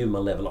make a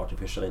human level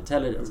artificial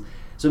intelligence.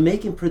 So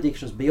making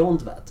predictions beyond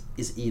that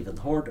is even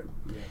harder.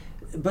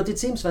 But it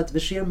seems that the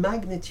sheer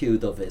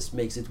magnitude of this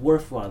makes it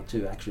worthwhile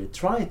to actually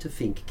try to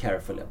think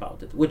carefully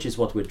about it, which is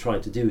what we're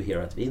trying to do here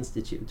at the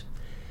Institute.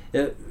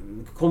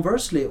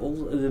 Conversely,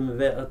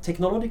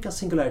 technological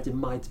singularity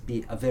might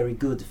be a very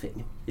good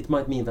thing. It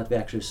might mean that we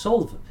actually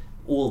solve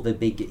all the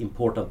big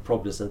important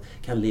problems and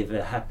can live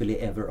happily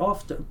ever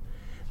after.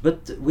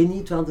 But we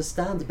need to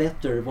understand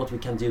better what we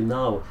can do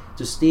now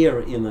to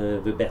steer in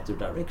the better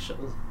direction.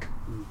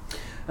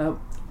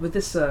 With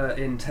this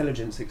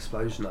intelligence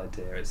explosion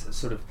idea, it's a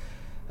sort of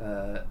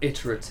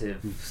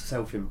iterative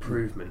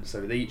self-improvement.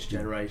 So with each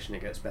generation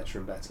it gets better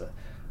and better.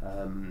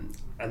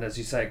 And as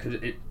you say,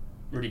 it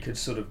really could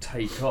sort of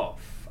take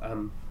off.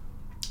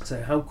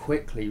 So how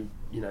quickly,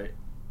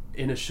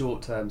 in a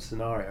short-term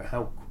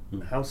scenario,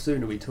 how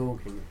soon are we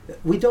talking?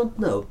 We don't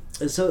know.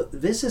 So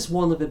this is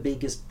one of the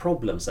biggest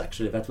problems,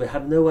 actually, that we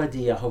have no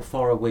idea how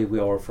far away we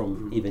are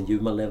from even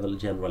human level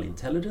general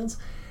intelligence,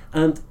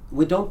 and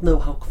we don't know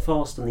how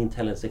fast an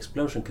intelligence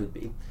explosion could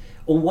be.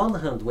 On one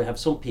hand, we have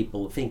some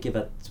people thinking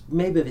that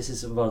maybe this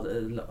is about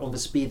on the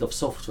speed of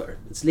software.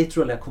 It's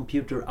literally a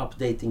computer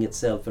updating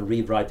itself and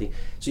rewriting.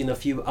 So in a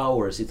few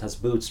hours it has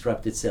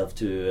bootstrapped itself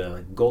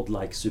to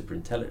godlike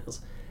superintelligence.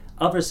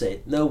 Others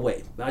say, no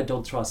way, I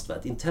don't trust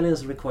that.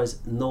 Intelligence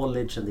requires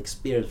knowledge and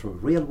experience from the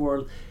real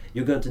world.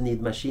 You're going to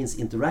need machines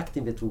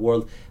interacting with the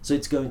world, so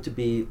it's going to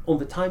be on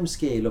the time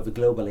scale of the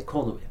global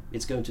economy.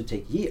 It's going to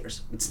take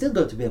years. It's still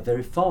going to be a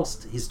very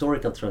fast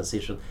historical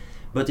transition,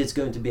 but it's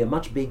going to be a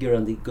much bigger,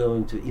 and it's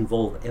going to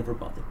involve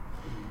everybody.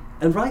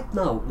 And right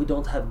now we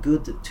don't have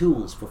good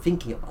tools for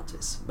thinking about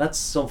this. That's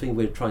something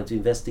we're trying to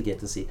investigate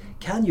and see.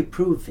 Can you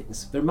prove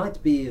things? There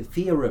might be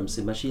theorems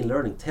in machine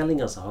learning telling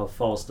us how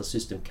fast a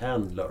system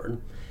can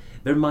learn.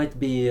 There might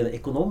be an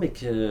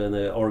economic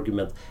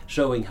argument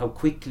showing how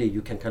quickly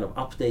you can kind of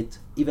update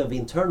even the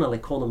internal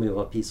economy of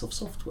a piece of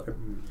software.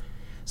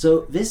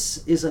 So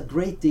this is a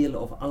great deal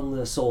of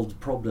unsolved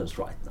problems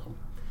right now.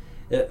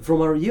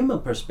 From our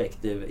human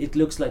perspective, it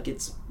looks like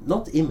it's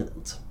not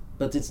imminent,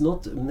 but it's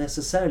not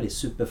necessarily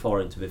super far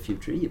into the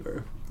future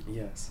either.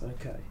 Yes,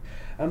 okay.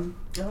 I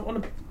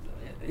want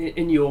to,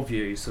 in your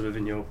view, sort of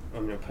on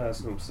your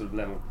personal sort of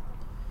level,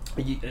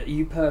 are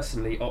you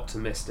personally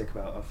optimistic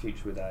about our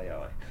future with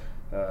AI?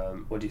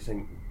 Or do you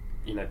think,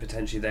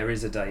 potentially there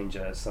is a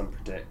danger, as some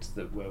predict,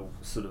 that we'll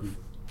sort of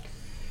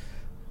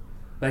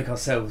make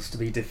ourselves to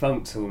be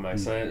defunct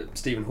almost?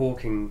 Stephen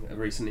Hawking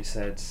recently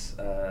said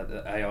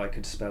that AI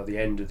could spell the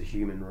end of the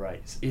human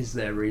race. Is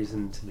there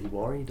reason to be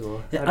worried,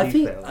 or how do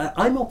you feel?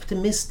 I'm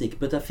optimistic,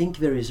 but I think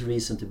there is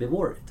reason to be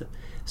worried.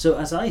 So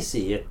as I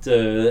see it,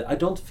 I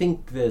don't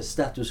think the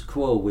status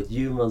quo with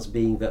humans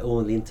being the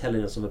only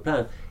intelligence on the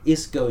planet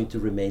is going to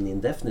remain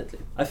indefinitely.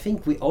 I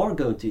think we are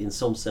going to, in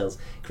some sense,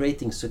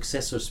 creating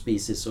successor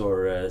species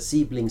or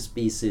sibling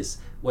species,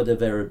 whether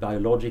they're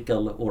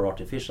biological or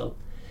artificial.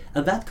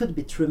 And that could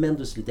be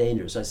tremendously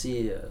dangerous. I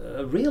see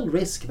a real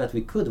risk that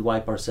we could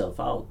wipe ourselves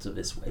out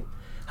this way.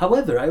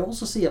 However, I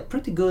also see a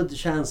pretty good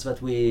chance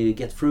that we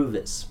get through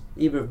this,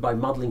 either by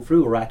muddling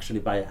through or actually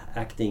by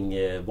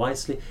acting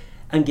wisely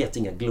and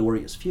getting a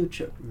glorious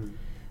future.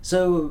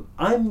 So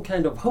I'm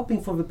kind of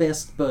hoping for the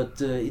best, but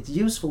it's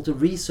useful to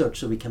research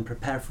so we can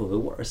prepare for the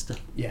worst.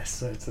 Yes,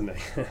 certainly.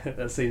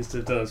 That seems to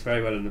have done us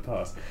very well in the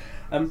past.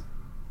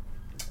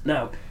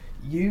 Now,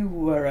 you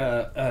were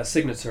a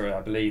signatory,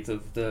 I believe,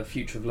 of the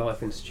Future of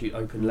Life Institute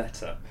open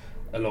letter,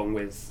 along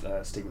with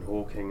Stephen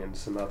Hawking and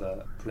some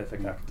other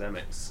prolific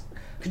academics.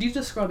 Could you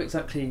describe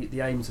exactly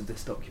the aims of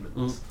this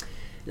document?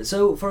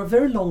 So for a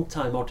very long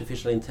time,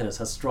 artificial intelligence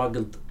has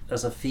struggled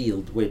as a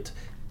field with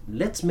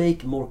let's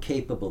make more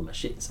capable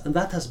machines, and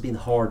that has been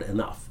hard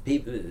enough.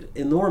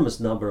 Enormous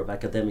number of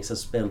academics have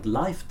spent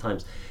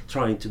lifetimes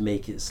trying to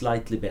make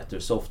slightly better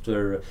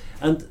software,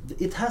 and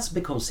it has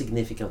become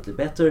significantly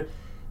better.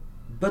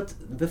 But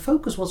the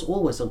focus was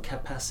always on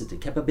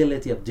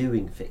capability of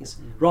doing things,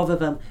 rather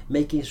than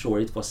making sure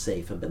it was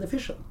safe and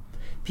beneficial.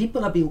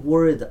 People have been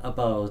worried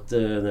about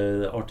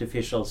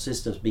artificial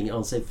systems being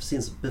unsafe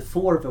since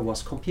before there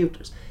was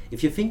computers.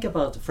 If you think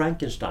about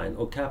Frankenstein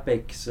or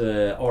Capek's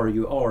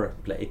RUR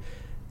play,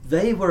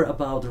 they were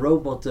about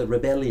robot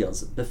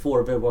rebellions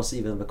before there was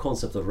even the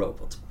concept of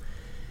robot.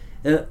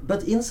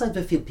 But inside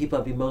the field, people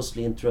have been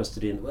mostly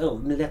interested in,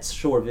 let's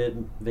sure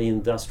the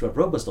industrial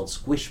robots don't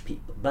squish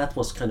people. That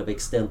was kind of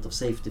extent of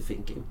safety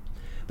thinking.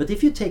 But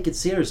if you take it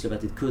seriously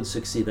that it could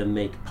succeed and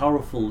make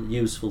powerful,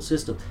 useful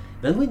systems,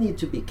 then we need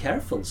to be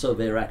careful so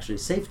they're actually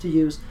safe to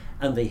use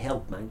and they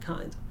help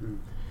mankind.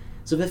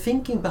 So the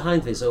thinking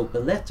behind this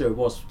open letter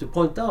was to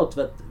point out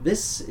that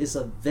this is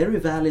a very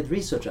valid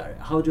research area.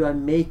 How do I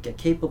make a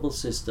capable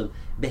system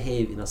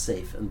behave in a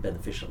safe and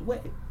beneficial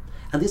way?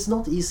 And it's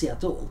not easy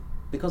at all,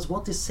 because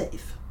what is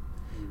safe?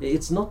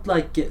 It's not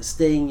like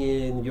staying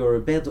in your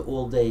bed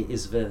all day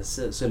is the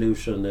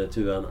solution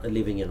to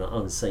living in an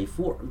unsafe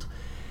world.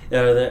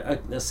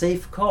 A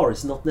safe car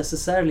is not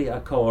necessarily a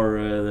car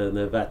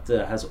that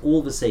has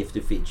all the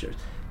safety features.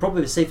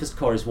 Probably the safest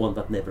car is one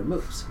that never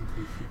moves.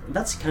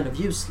 That's kind of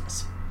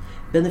useless.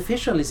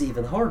 Beneficial is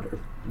even harder.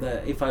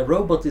 If a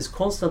robot is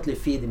constantly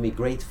feeding me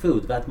great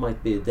food, that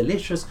might be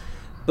delicious,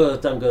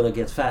 but I'm going to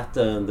get fat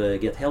and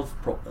get health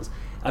problems.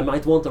 I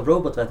might want a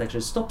robot that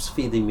actually stops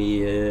feeding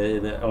me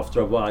after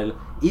a while,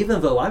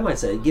 even though I might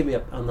say, give me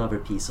another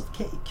piece of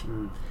cake.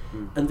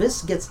 And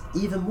this gets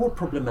even more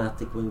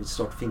problematic when we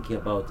start thinking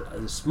about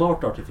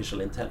smart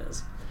artificial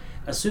intelligence.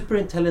 A super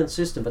intelligent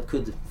system that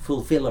could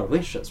fulfill our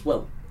wishes.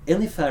 Well,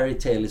 any fairy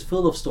tale is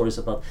full of stories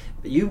about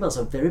humans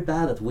are very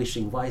bad at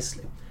wishing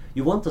wisely.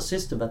 You want a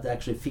system that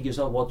actually figures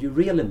out what you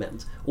really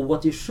meant, or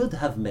what you should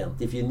have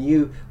meant if you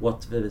knew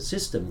what the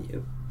system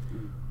knew.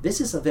 This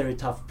is a very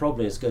tough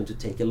problem. It's going to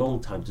take a long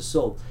time to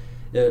solve.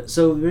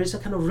 So there is a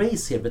kind of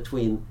race here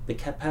between the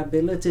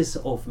capabilities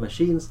of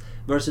machines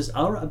versus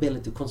our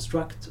ability to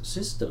construct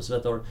systems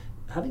that are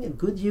having a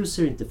good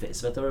user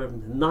interface, that are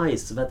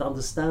nice, that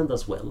understand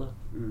us well.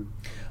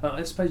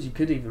 I suppose you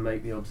could even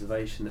make the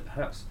observation that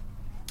perhaps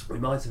we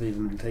might have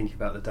even been thinking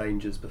about the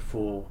dangers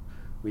before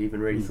we even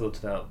really thought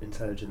about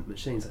intelligent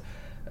machines.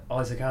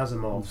 Isaac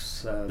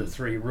Asimov's The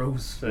Three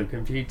Rules for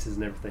Computers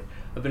and everything.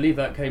 I believe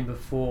that came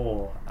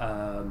before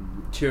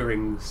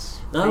Turing's...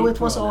 No, it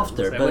was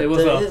after. But it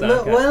was after.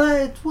 Okay. Well,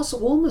 it was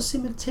almost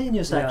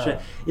simultaneous actually.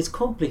 It's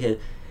complicated.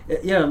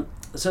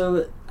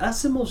 So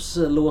Asimov's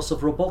laws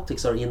of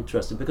robotics are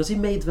interesting because he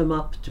made them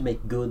up to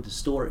make good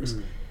stories.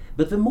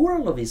 But the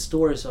moral of his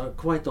stories are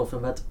quite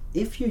often that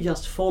if you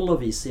just follow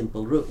these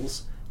simple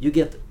rules, you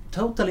get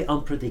totally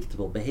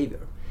unpredictable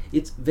behavior.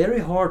 It's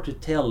very hard to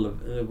tell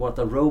what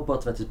a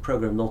robot that is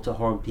programmed not to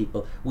harm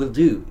people will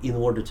do in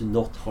order to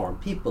not harm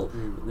people.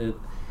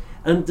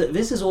 And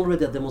this is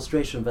already a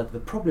demonstration that the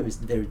problem is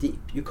very deep.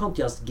 You can't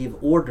just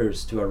give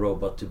orders to a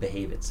robot to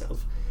behave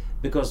itself,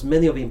 because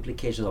many of the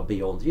implications are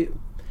beyond you.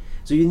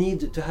 So you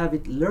need to have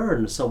it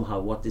learn somehow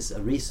what is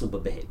a reasonable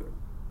behavior.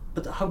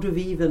 But how do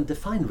we even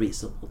define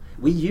reasonable?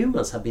 We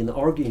humans have been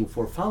arguing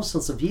for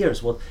thousands of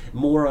years what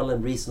moral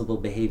and reasonable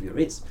behavior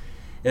is.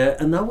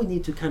 And now we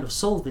need to kind of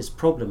solve this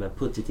problem and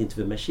put it into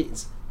the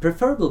machines.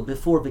 Preferable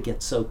before we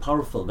get so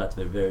powerful that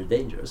they're very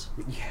dangerous.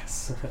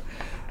 Yes,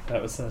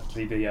 that would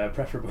certainly be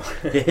preferable.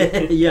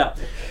 Yeah.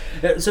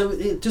 So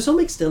to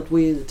some extent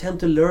we tend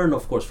to learn,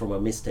 of course, from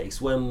our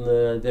mistakes. When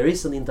there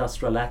is an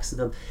industrial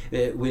accident,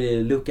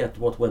 we look at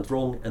what went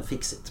wrong and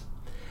fix it.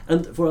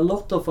 And for a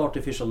lot of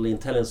artificial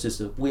intelligence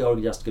systems, we are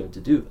just going to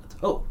do that.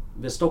 Oh,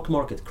 the stock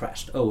market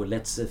crashed. Oh,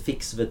 let's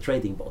fix the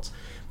trading bots.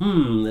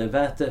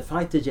 That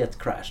fighter jet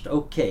crashed.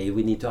 Okay,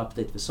 we need to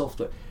update the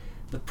software.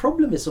 The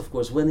problem is, of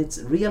course, when it's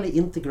really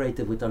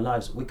integrated with our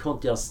lives, we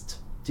can't just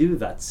do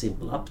that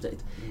simple update.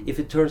 If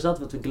it turns out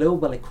that the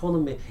global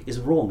economy is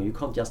wrong, you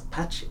can't just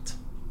patch it.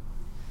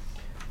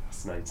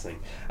 Fascinating.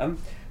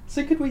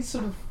 So could we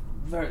sort of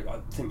I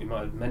think we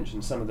might have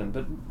mentioned some of them,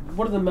 but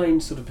what are the main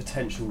sort of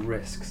potential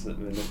risks that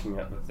we're looking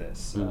at with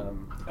this?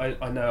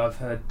 I know I've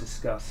heard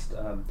discussed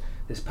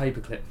this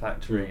paperclip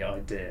factory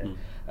idea.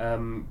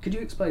 Could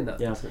you explain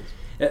that? Yeah.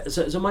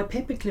 So my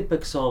paperclip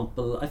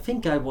example, I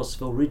think I was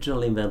the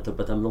original inventor,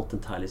 but I'm not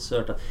entirely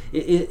certain.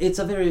 It's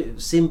a very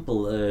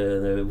simple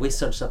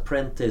wizard's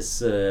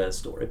apprentice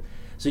story.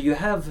 So you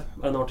have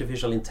an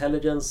artificial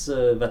intelligence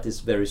that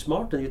is very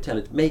smart, and you tell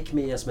it, make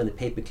me as many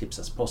paperclips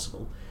as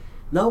possible.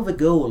 Now the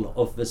goal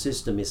of the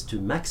system is to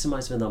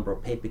maximize the number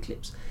of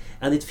paperclips,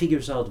 and it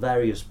figures out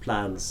various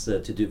plans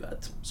to do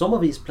that. Some of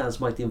these plans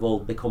might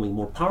involve becoming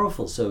more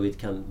powerful so it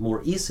can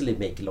more easily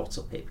make lots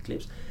of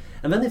paperclips.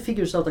 And then it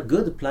figures out a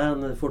good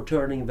plan for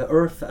turning the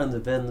Earth and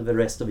then the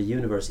rest of the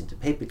universe into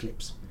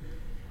paperclips.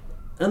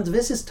 And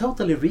this is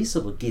totally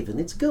reasonable given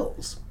its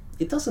goals.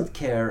 It doesn't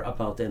care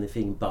about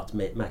anything but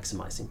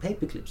maximizing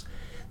paperclips.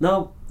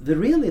 Now, the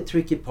really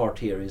tricky part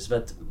here is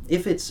that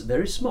if it's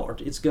very smart,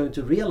 it's going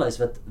to realize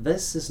that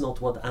this is not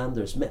what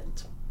Anders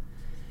meant.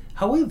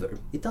 However,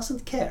 it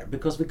doesn't care,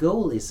 because the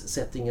goal is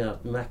setting a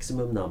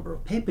maximum number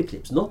of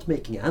paperclips, not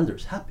making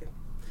Anders happy.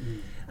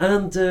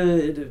 And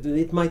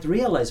it might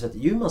realize that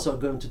humans are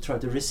going to try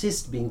to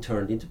resist being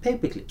turned into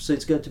paperclips, so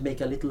it's going to make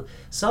a little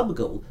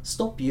sub-goal,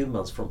 stop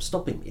humans from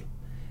stopping me.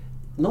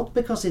 Not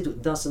because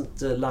it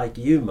doesn't like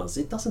humans,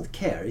 it doesn't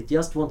care, it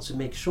just wants to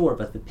make sure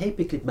that the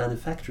paperclip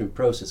manufacturing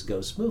process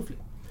goes smoothly.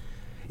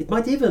 It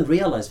might even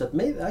realize that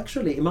maybe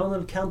actually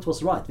Immanuel Kant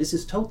was right, this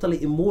is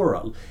totally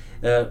immoral,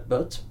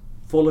 but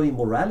following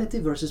morality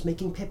versus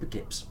making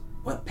paperclips.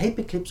 Well,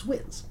 paperclips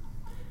wins.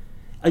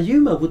 A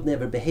human would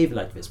never behave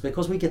like this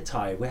because we get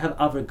tired, we have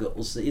other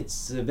goals.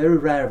 It's very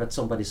rare that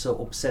somebody's so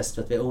obsessed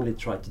that they only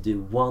try to do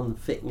one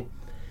thing.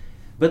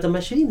 But a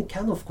machine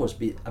can of course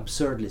be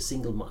absurdly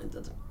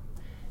single-minded.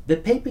 The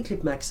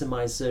paperclip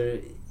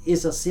maximizer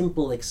is a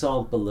simple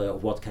example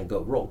of what can go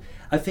wrong.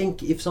 I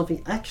think if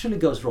something actually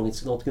goes wrong,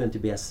 it's not going to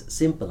be as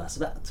simple as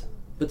that.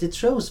 But it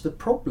shows the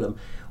problem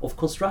of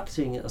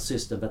constructing a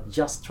system that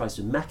just tries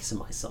to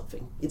maximize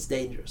something. It's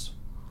dangerous.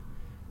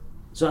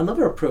 So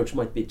another approach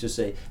might be to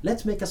say,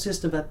 let's make a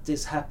system that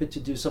is happy to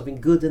do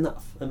something good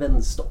enough, and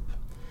then stop.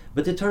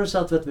 But it turns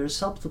out that there are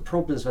subtle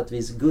problems that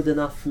this good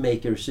enough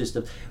maker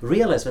system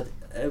realize that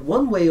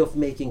one way of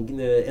making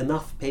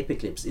enough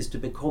paperclips is to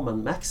become a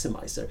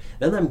maximizer.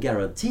 Then I'm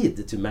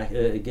guaranteed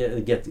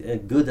to get a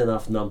good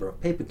enough number of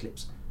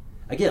paperclips.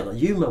 Again, a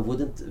human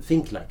wouldn't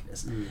think like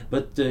this,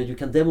 but you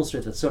can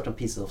demonstrate that certain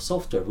pieces of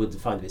software would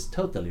find this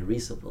totally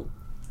reasonable.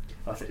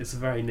 I think it's a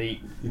very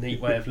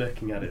neat way of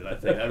looking at it. I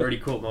think that really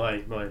caught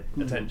my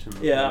attention.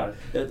 Yeah,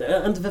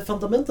 and the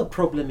fundamental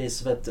problem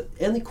is that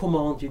any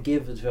command you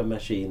give to a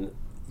machine,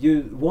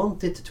 you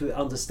want it to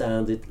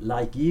understand it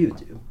like you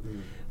do.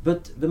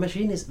 But the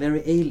machine is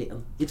very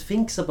alien. It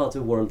thinks about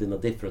the world in a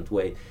different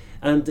way,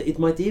 and it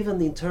might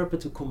even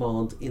interpret a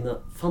command in a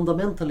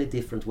fundamentally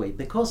different way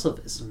because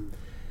of this.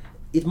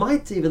 It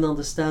might even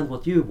understand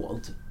what you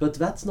want, but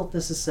that's not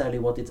necessarily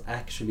what it's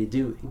actually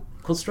doing.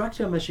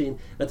 Constructing a machine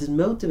that is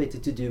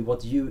motivated to do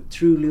what you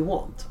truly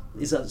want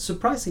is a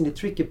surprisingly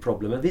tricky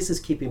problem, and this is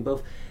keeping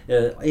both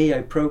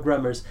AI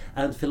programmers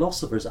and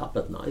philosophers up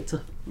at night.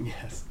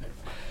 Yes.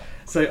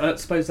 So I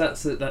suppose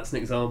that's an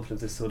example of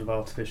this sort of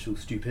artificial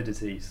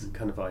stupidity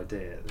kind of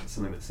idea. That's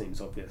something that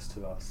seems obvious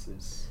to us.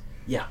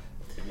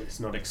 If it's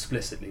not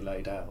explicitly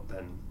laid out,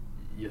 then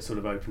you're sort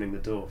of opening the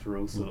door for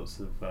all sorts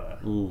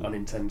of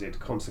unintended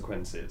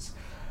consequences.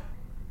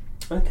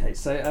 Okay,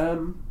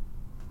 so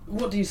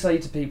what do you say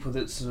to people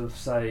that sort of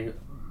say,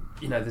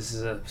 this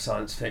is a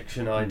science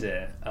fiction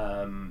idea,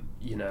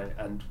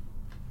 and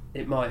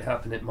it might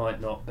happen, it might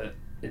not, but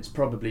it's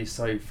probably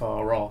so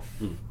far off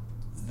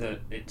that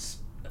it's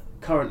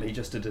currently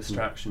just a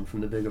distraction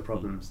from the bigger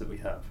problems that we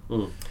have?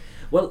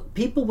 Well,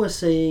 people were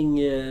saying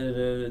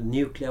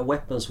nuclear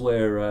weapons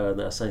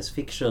were science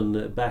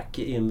fiction back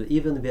in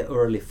even the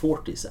early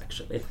 40s,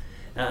 actually.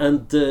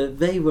 And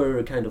they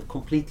were kind of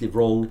completely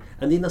wrong,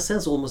 and in a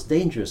sense almost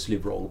dangerously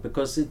wrong,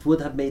 because it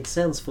would have made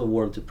sense for the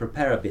world to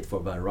prepare a bit for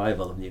the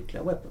arrival of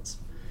nuclear weapons.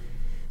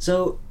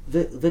 So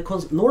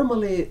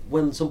normally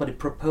when somebody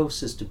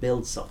proposes to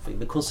build something,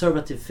 the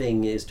conservative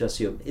thing is to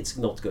assume it's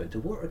not going to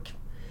work.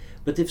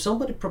 But if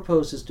somebody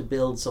proposes to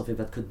build something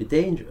that could be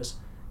dangerous,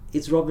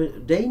 it's rather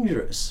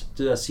dangerous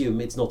to assume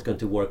it's not going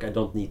to work, I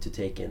don't need to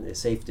take any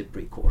safety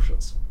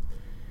precautions.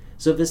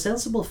 So the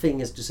sensible thing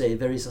is to say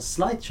there is a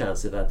slight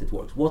chance that it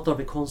works. What are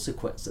the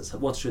consequences?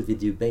 What should we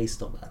do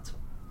based on that?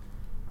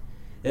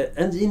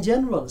 And in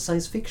general,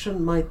 science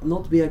fiction might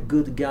not be a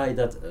good guide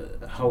at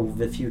how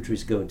the future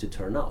is going to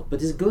turn out,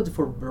 but it's good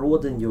for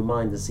broadening your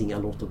mind and seeing a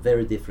lot of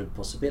very different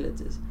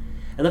possibilities.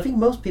 And I think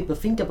most people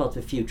think about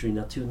the future in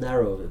a too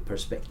narrow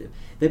perspective.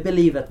 They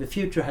believe that the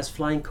future has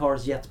flying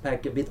cars,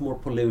 jetpack, a bit more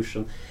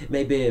pollution,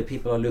 maybe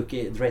people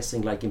are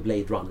dressing like in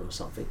Blade Runner or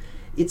something.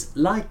 It's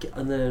like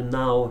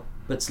now,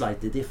 but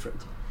slightly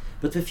different.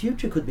 But the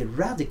future could be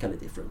radically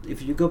different.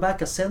 If you go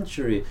back a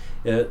century,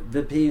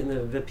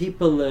 the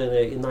people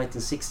in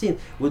 1916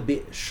 would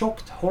be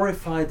shocked,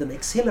 horrified and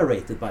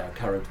exhilarated by our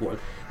current world,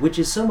 which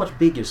is so much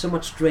bigger, so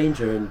much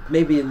stranger, and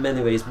maybe in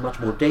many ways much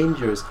more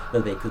dangerous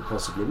than they could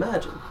possibly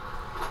imagine.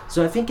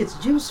 So I think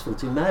it's useful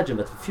to imagine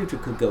that the future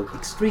could go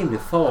extremely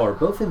far,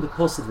 both in the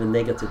positive and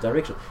negative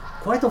direction,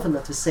 quite often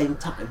at the same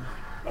time.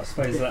 I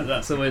suppose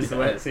that's always the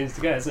way it seems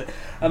to go, isn't it?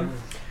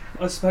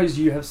 I suppose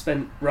you have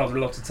spent rather a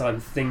lot of time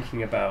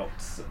thinking about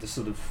the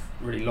sort of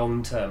really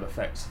long-term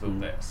effects of all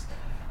this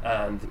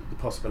and the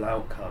possible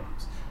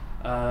outcomes.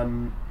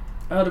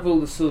 Out of all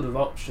the sort of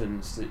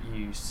options that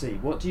you see,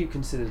 what do you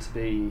consider to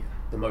be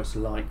the most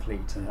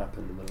likely to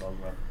happen in the long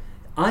run?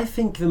 I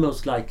think the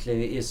most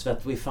likely is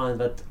that we find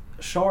that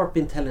sharp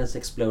intelligence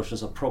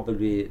explosions are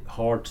probably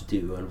hard to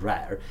do and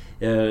rare,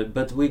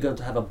 but we're going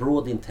to have a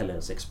broad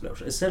intelligence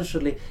explosion.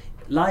 Essentially,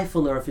 life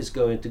on Earth is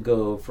going to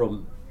go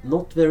from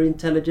not very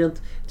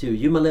intelligent to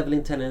human level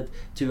intelligent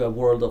to a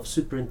world of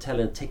super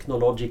intelligent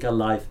technological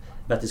life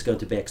that is going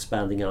to be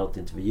expanding out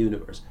into the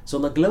universe. So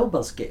on a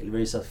global scale, there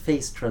is a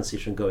phase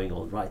transition going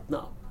on right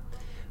now.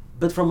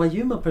 But from a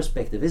human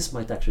perspective, this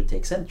might actually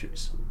take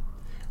centuries.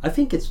 I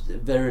think it's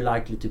very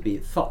likely to be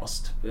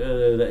fast.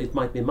 It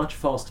might be much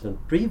faster than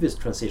previous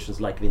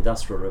transitions like the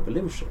Industrial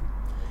Revolution.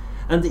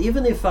 And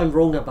even if I'm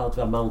wrong about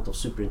the amount of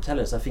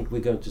superintelligence, I think we're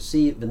going to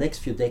see the next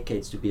few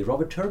decades to be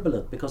rather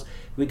turbulent, because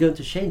we're going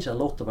to change a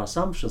lot of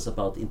assumptions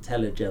about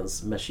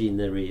intelligence,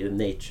 machinery,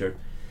 nature.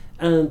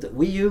 And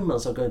we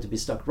humans are going to be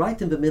stuck right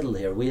in the middle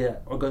here. We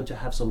are going to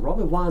have some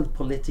rather wild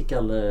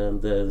political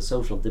and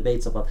social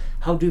debates about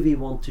how do we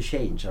want to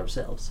change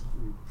ourselves.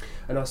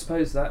 And I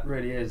suppose that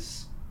really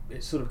is,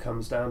 it sort of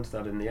comes down to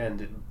that in the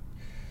end.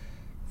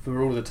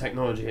 For all the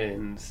technology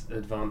and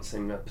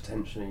advancing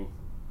potentially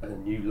a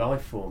new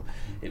life form,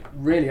 it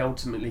really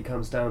ultimately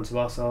comes down to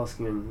us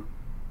asking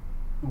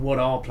what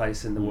our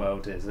place in the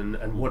world is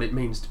and what it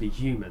means to be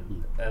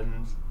human.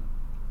 And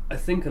I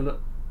think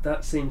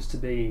that seems to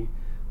be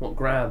what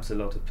grabs a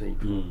lot of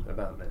people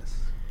about this.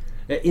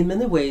 In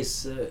many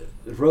ways,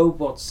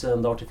 robots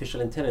and artificial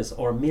intelligence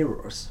are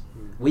mirrors.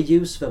 We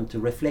use them to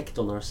reflect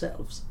on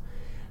ourselves.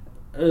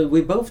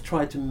 We both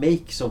try to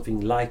make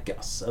something like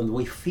us, and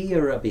we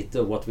fear a bit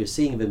of what we're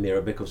seeing in the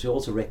mirror because we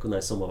also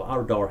recognize some of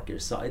our darker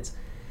sides.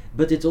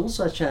 But it's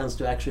also a chance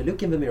to actually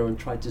look in the mirror and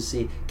try to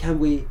see, can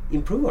we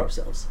improve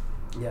ourselves?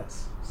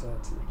 Yes,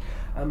 certainly.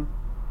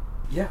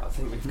 Yeah, I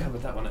think we've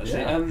covered that one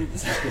actually.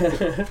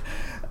 Yeah.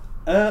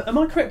 Am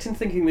I correct in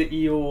thinking that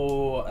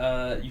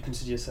you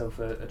consider yourself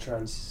a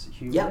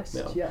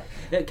transhumanist?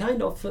 Yeah.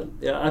 Kind of.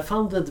 I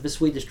founded the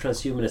Swedish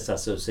Transhumanist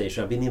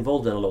Association. I've been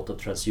involved in a lot of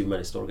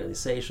transhumanist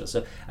organizations.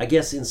 So I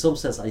guess in some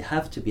sense I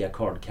have to be a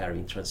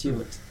card-carrying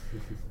transhumanist.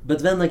 But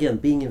then again,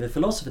 being in the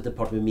philosophy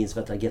department means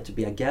that I get to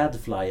be a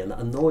gadfly and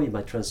annoy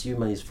my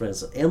transhumanist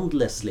friends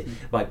endlessly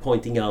by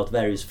pointing out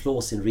various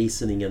flaws in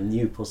reasoning and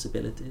new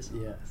possibilities.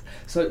 Yes.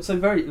 So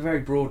very, very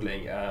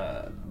broadly,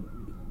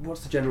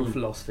 what's the general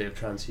philosophy of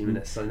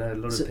transhumanists? I know a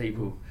lot of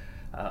people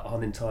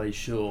aren't entirely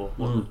sure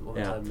what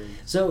the term means.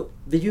 So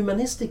the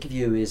humanistic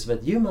view is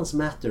that humans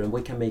matter and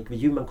we can make the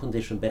human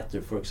condition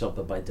better, for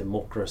example, by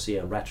democracy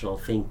and rational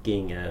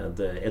thinking and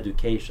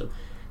education.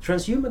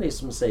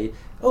 Transhumanism say,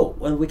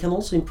 and we can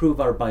also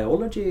improve our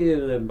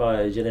biology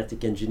by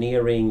genetic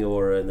engineering,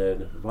 or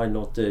why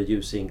not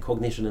using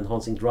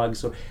cognition-enhancing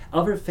drugs or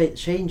other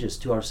changes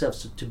to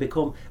ourselves to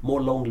become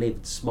more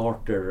long-lived,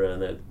 smarter,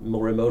 and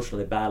more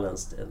emotionally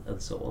balanced,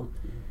 and so on.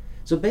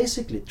 So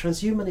basically,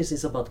 transhumanism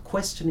is about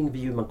questioning the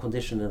human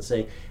condition and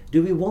saying,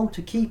 do we want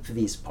to keep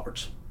these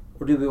parts,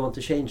 or do we want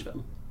to change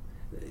them?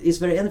 Is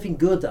there anything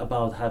good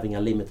about having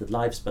a limited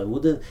lifespan?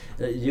 Would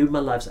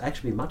human lives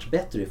actually be much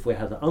better if we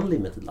had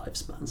unlimited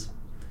lifespans?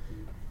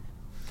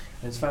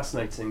 And it's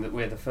fascinating that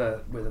we're the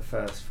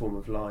first form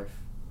of life,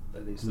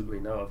 at least that we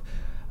know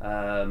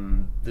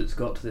of, that's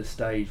got to this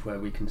stage where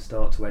we can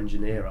start to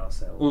engineer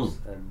ourselves.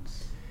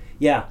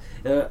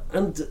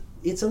 And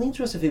it's an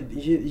interesting thing.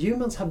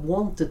 Humans have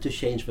wanted to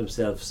change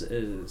themselves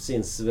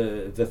since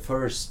the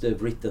first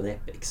written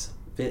epics.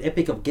 The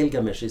Epic of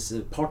Gilgamesh is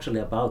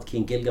partially about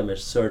King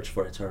Gilgamesh's search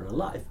for eternal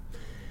life.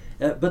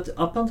 But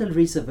up until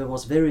recent there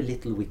was very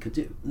little we could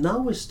do. Now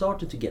we're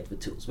starting to get the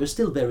tools. We're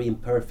still very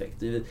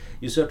imperfect.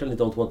 You certainly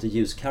don't want to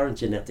use current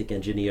genetic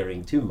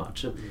engineering too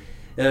much.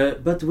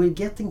 But we're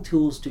getting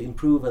tools to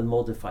improve and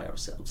modify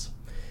ourselves.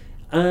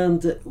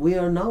 And we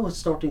are now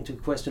starting to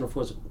question, of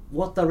course,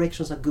 what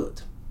directions are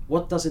good?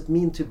 What does it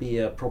mean to be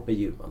a proper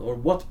human? Or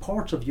what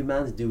parts of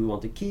humanity do we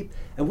want to keep?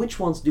 And which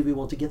ones do we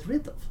want to get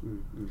rid of?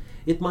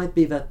 It might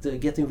be that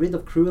getting rid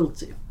of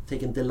cruelty,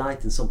 taking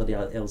delight in somebody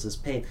else's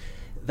pain,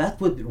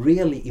 that would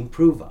really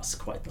improve us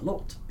quite a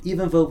lot,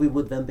 even though we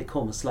would then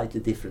become a slightly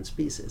different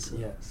species.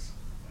 Yes,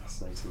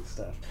 fascinating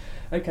stuff.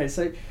 Okay,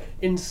 so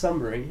in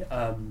summary,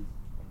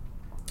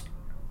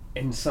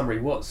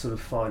 what sort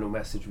of final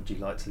message would you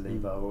like to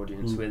leave our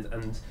audience with,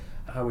 and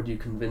how would you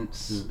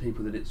convince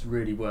people that it's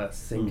really worth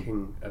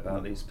thinking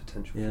about these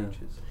potential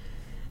futures?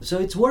 So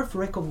it's worth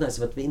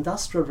recognizing that the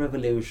Industrial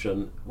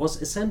Revolution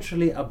was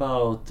essentially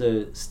about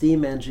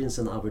steam engines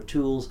and other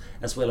tools,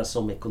 as well as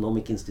some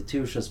economic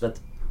institutions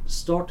that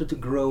started to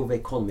grow the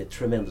economy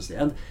tremendously.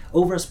 And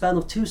over a span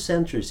of 2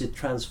 centuries, it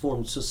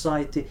transformed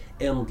society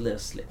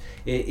endlessly.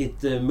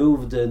 It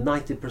moved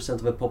 90%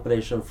 of the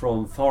population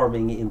from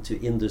farming into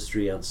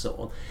industry and so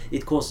on.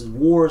 It caused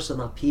wars and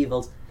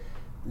upheavals.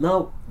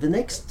 Now, the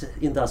next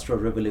industrial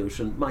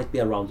revolution might be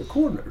around the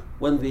corner,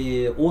 when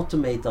we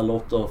automate a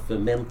lot of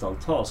mental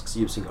tasks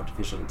using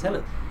artificial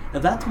intelligence.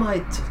 And that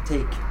might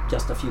take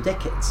just a few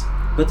decades,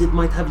 but it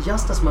might have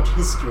just as much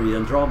history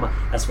and drama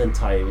as the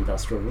entire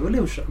industrial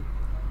revolution.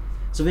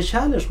 So the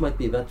challenge might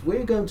be that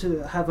we're going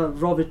to have a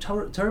rather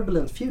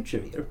turbulent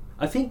future here.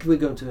 I think we're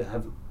going to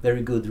have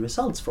very good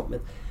results from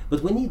it.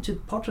 But we need to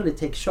partially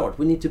take charge.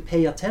 We need to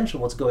pay attention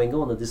to what's going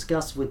on and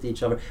discuss with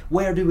each other,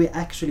 where do we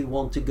actually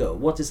want to go?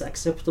 What is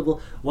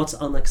acceptable? What's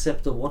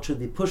unacceptable? What should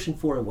we be pushing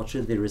for and what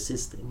should we be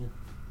resisting?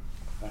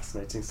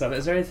 Fascinating stuff.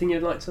 Is there anything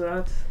you'd like to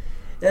add?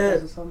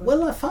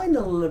 Well, a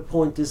final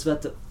point is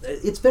that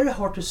it's very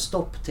hard to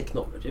stop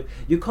technology.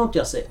 You can't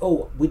just say,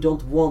 we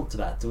don't want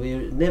that.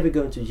 We're never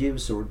going to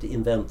use or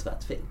invent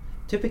that thing.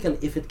 Typically,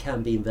 if it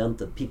can be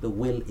invented, people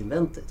will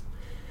invent it.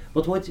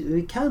 But what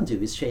we can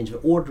do is change the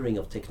ordering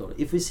of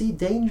technology. If we see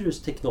dangerous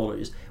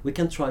technologies, we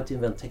can try to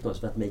invent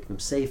technologies that make them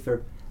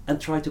safer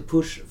and try to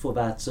push for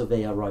that so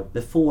they arrive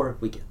before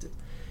we get it.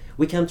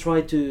 We can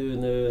try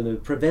to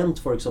prevent,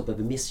 for example,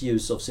 the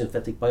misuse of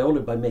synthetic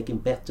biology by making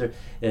better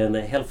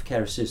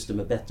healthcare system,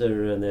 a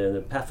better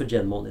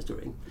pathogen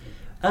monitoring.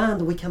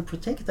 And we can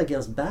protect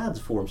against bad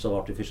forms of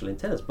artificial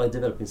intelligence by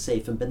developing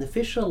safe and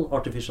beneficial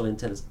artificial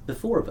intelligence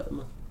before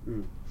them.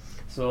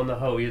 So on the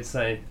whole, you'd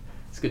say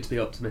it's good to be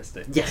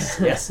optimistic.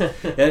 Yes.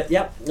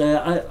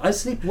 I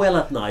sleep well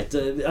at night.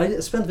 I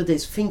spend the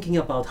days thinking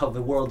about how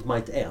the world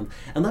might end.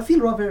 And I feel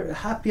rather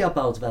happy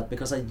about that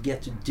because I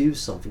get to do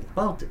something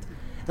about it.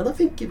 And I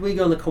think we're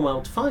going to come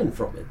out fine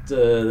from it.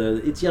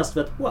 It's just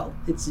that,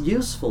 it's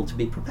useful to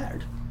be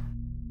prepared.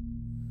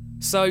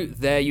 So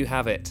there you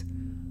have it.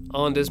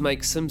 Anders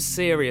makes some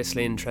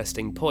seriously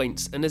interesting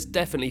points and has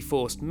definitely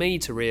forced me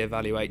to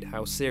re-evaluate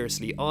how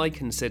seriously I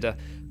consider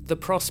the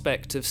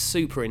prospect of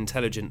super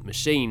intelligent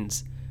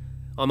machines.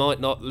 I might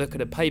not look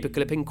at a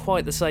paperclip in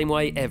quite the same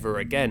way ever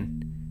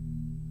again.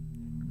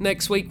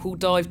 Next week we'll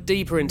dive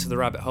deeper into the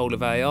rabbit hole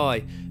of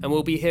AI and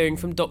we'll be hearing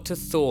from Dr.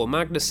 Thor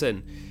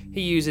Magnusson.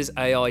 He uses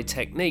AI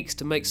techniques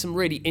to make some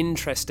really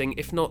interesting,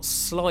 if not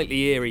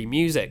slightly eerie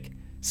music,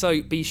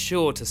 so be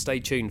sure to stay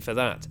tuned for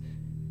that.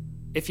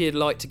 If you'd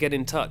like to get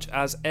in touch,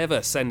 as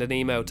ever, send an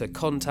email to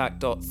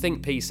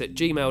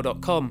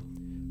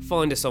contact.thinkpiece@gmail.com,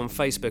 find us on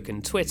Facebook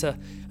and Twitter,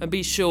 and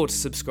be sure to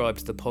subscribe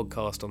to the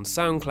podcast on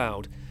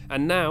SoundCloud.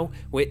 And now,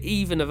 we're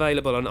even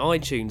available on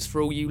iTunes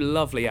for all you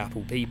lovely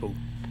Apple people.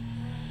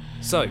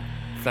 So,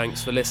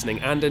 thanks for listening,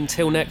 and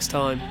until next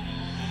time,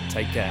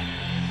 take care.